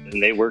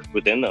they worked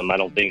within them. I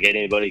don't think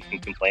anybody can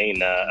complain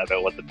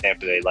about what the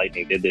Tampa Bay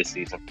Lightning did this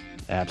season.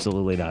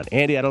 Absolutely not.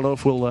 Andy, I don't know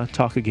if we'll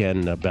talk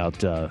again about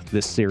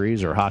this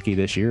series or hockey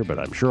this year, but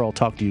I'm sure I'll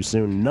talk to you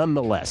soon.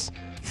 Nonetheless,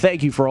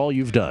 thank you for all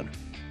you've done.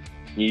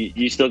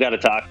 You still got to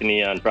talk to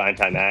me on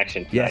Primetime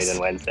Action tonight and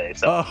Wednesday.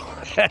 So.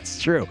 Oh,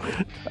 that's true.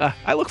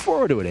 I look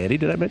forward to it, Andy.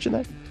 Did I mention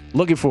that?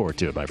 Looking forward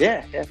to it, my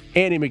friend. Yeah.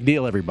 Andy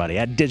McNeil, everybody,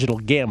 at Digital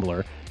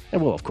Gambler.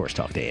 And we'll, of course,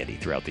 talk to Andy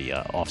throughout the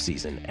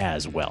offseason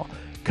as well.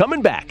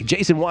 Coming back,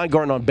 Jason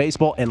Weingarten on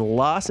baseball and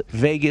Las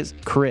Vegas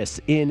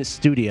Chris in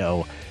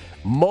studio.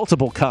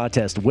 Multiple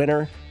contest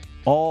winner,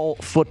 all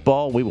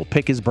football. We will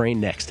pick his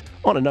brain next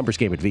on A Numbers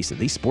Game at VSiN,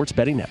 the Sports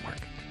Betting Network.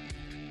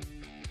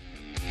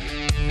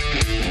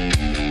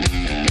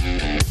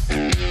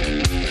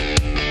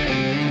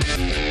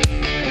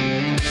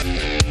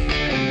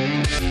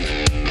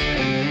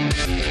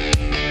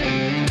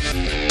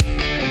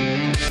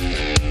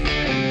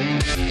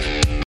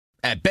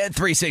 At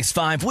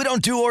Bet365, we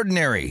don't do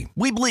ordinary.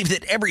 We believe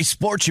that every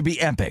sport should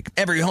be epic.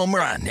 Every home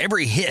run,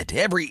 every hit,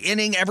 every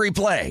inning, every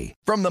play.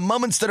 From the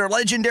moments that are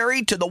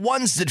legendary to the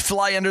ones that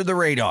fly under the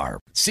radar.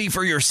 See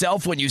for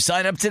yourself when you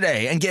sign up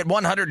today and get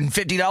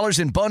 $150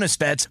 in bonus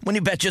bets when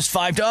you bet just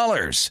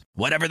 $5.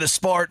 Whatever the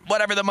sport,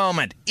 whatever the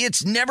moment,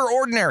 it's never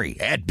ordinary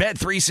at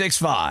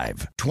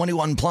Bet365.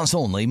 21 plus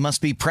only. Must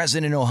be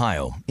present in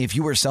Ohio. If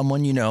you or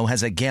someone you know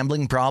has a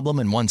gambling problem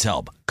and wants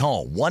help,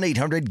 call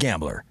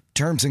 1-800-GAMBLER.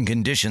 Terms and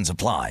conditions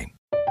apply.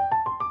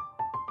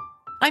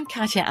 I'm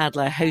Katya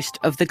Adler, host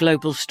of The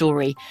Global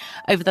Story.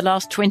 Over the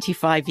last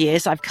 25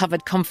 years, I've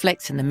covered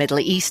conflicts in the Middle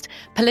East,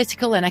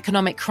 political and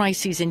economic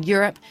crises in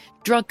Europe,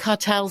 drug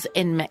cartels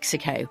in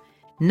Mexico.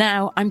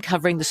 Now I'm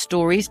covering the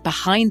stories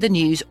behind the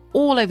news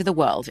all over the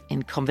world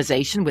in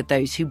conversation with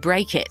those who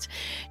break it.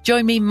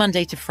 Join me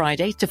Monday to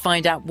Friday to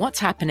find out what's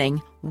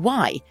happening,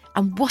 why,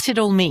 and what it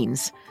all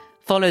means.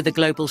 Follow The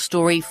Global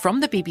Story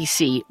from the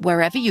BBC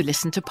wherever you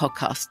listen to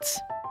podcasts.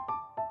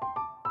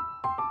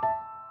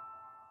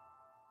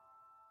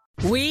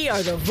 We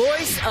are the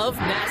voice of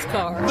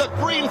NASCAR. The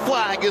green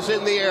flag is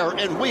in the air,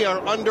 and we are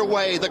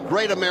underway. The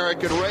Great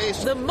American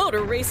Race. The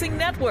Motor Racing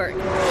Network.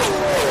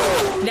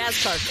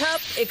 NASCAR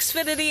Cup,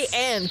 Xfinity,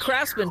 and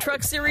Craftsman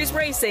Truck Series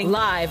Racing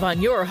live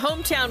on your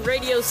hometown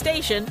radio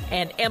station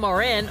and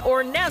MRN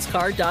or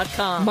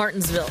NASCAR.com.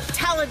 Martinsville,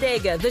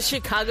 Talladega, the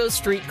Chicago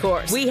Street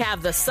Course. We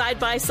have the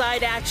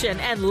side-by-side action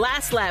and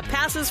last lap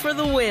passes for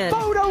the win.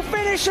 Photo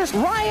finishes.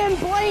 Ryan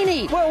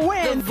Blaney will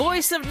win. The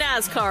voice of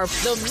NASCAR,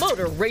 the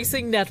Motor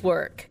Racing Network.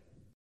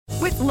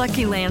 With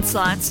Lucky Land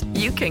Slots,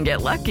 you can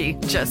get lucky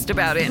just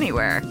about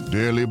anywhere.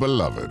 Dearly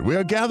beloved, we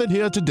are gathered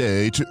here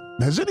today to...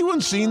 Has anyone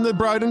seen the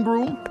bride and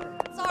groom?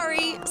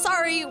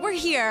 Sorry, we're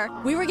here.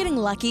 We were getting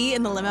lucky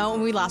in the limo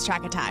and we lost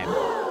track of time.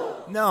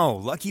 No,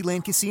 Lucky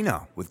Land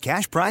Casino, with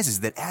cash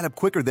prizes that add up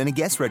quicker than a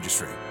guest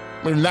registry.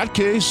 In that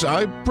case,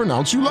 I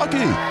pronounce you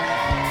lucky.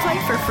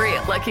 Play for free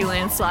at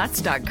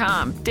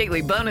LuckyLandSlots.com.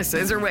 Daily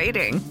bonuses are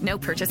waiting. No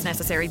purchase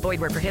necessary.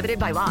 Void where prohibited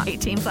by law.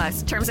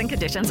 18+. Terms and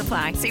conditions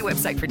apply. See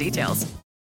website for details.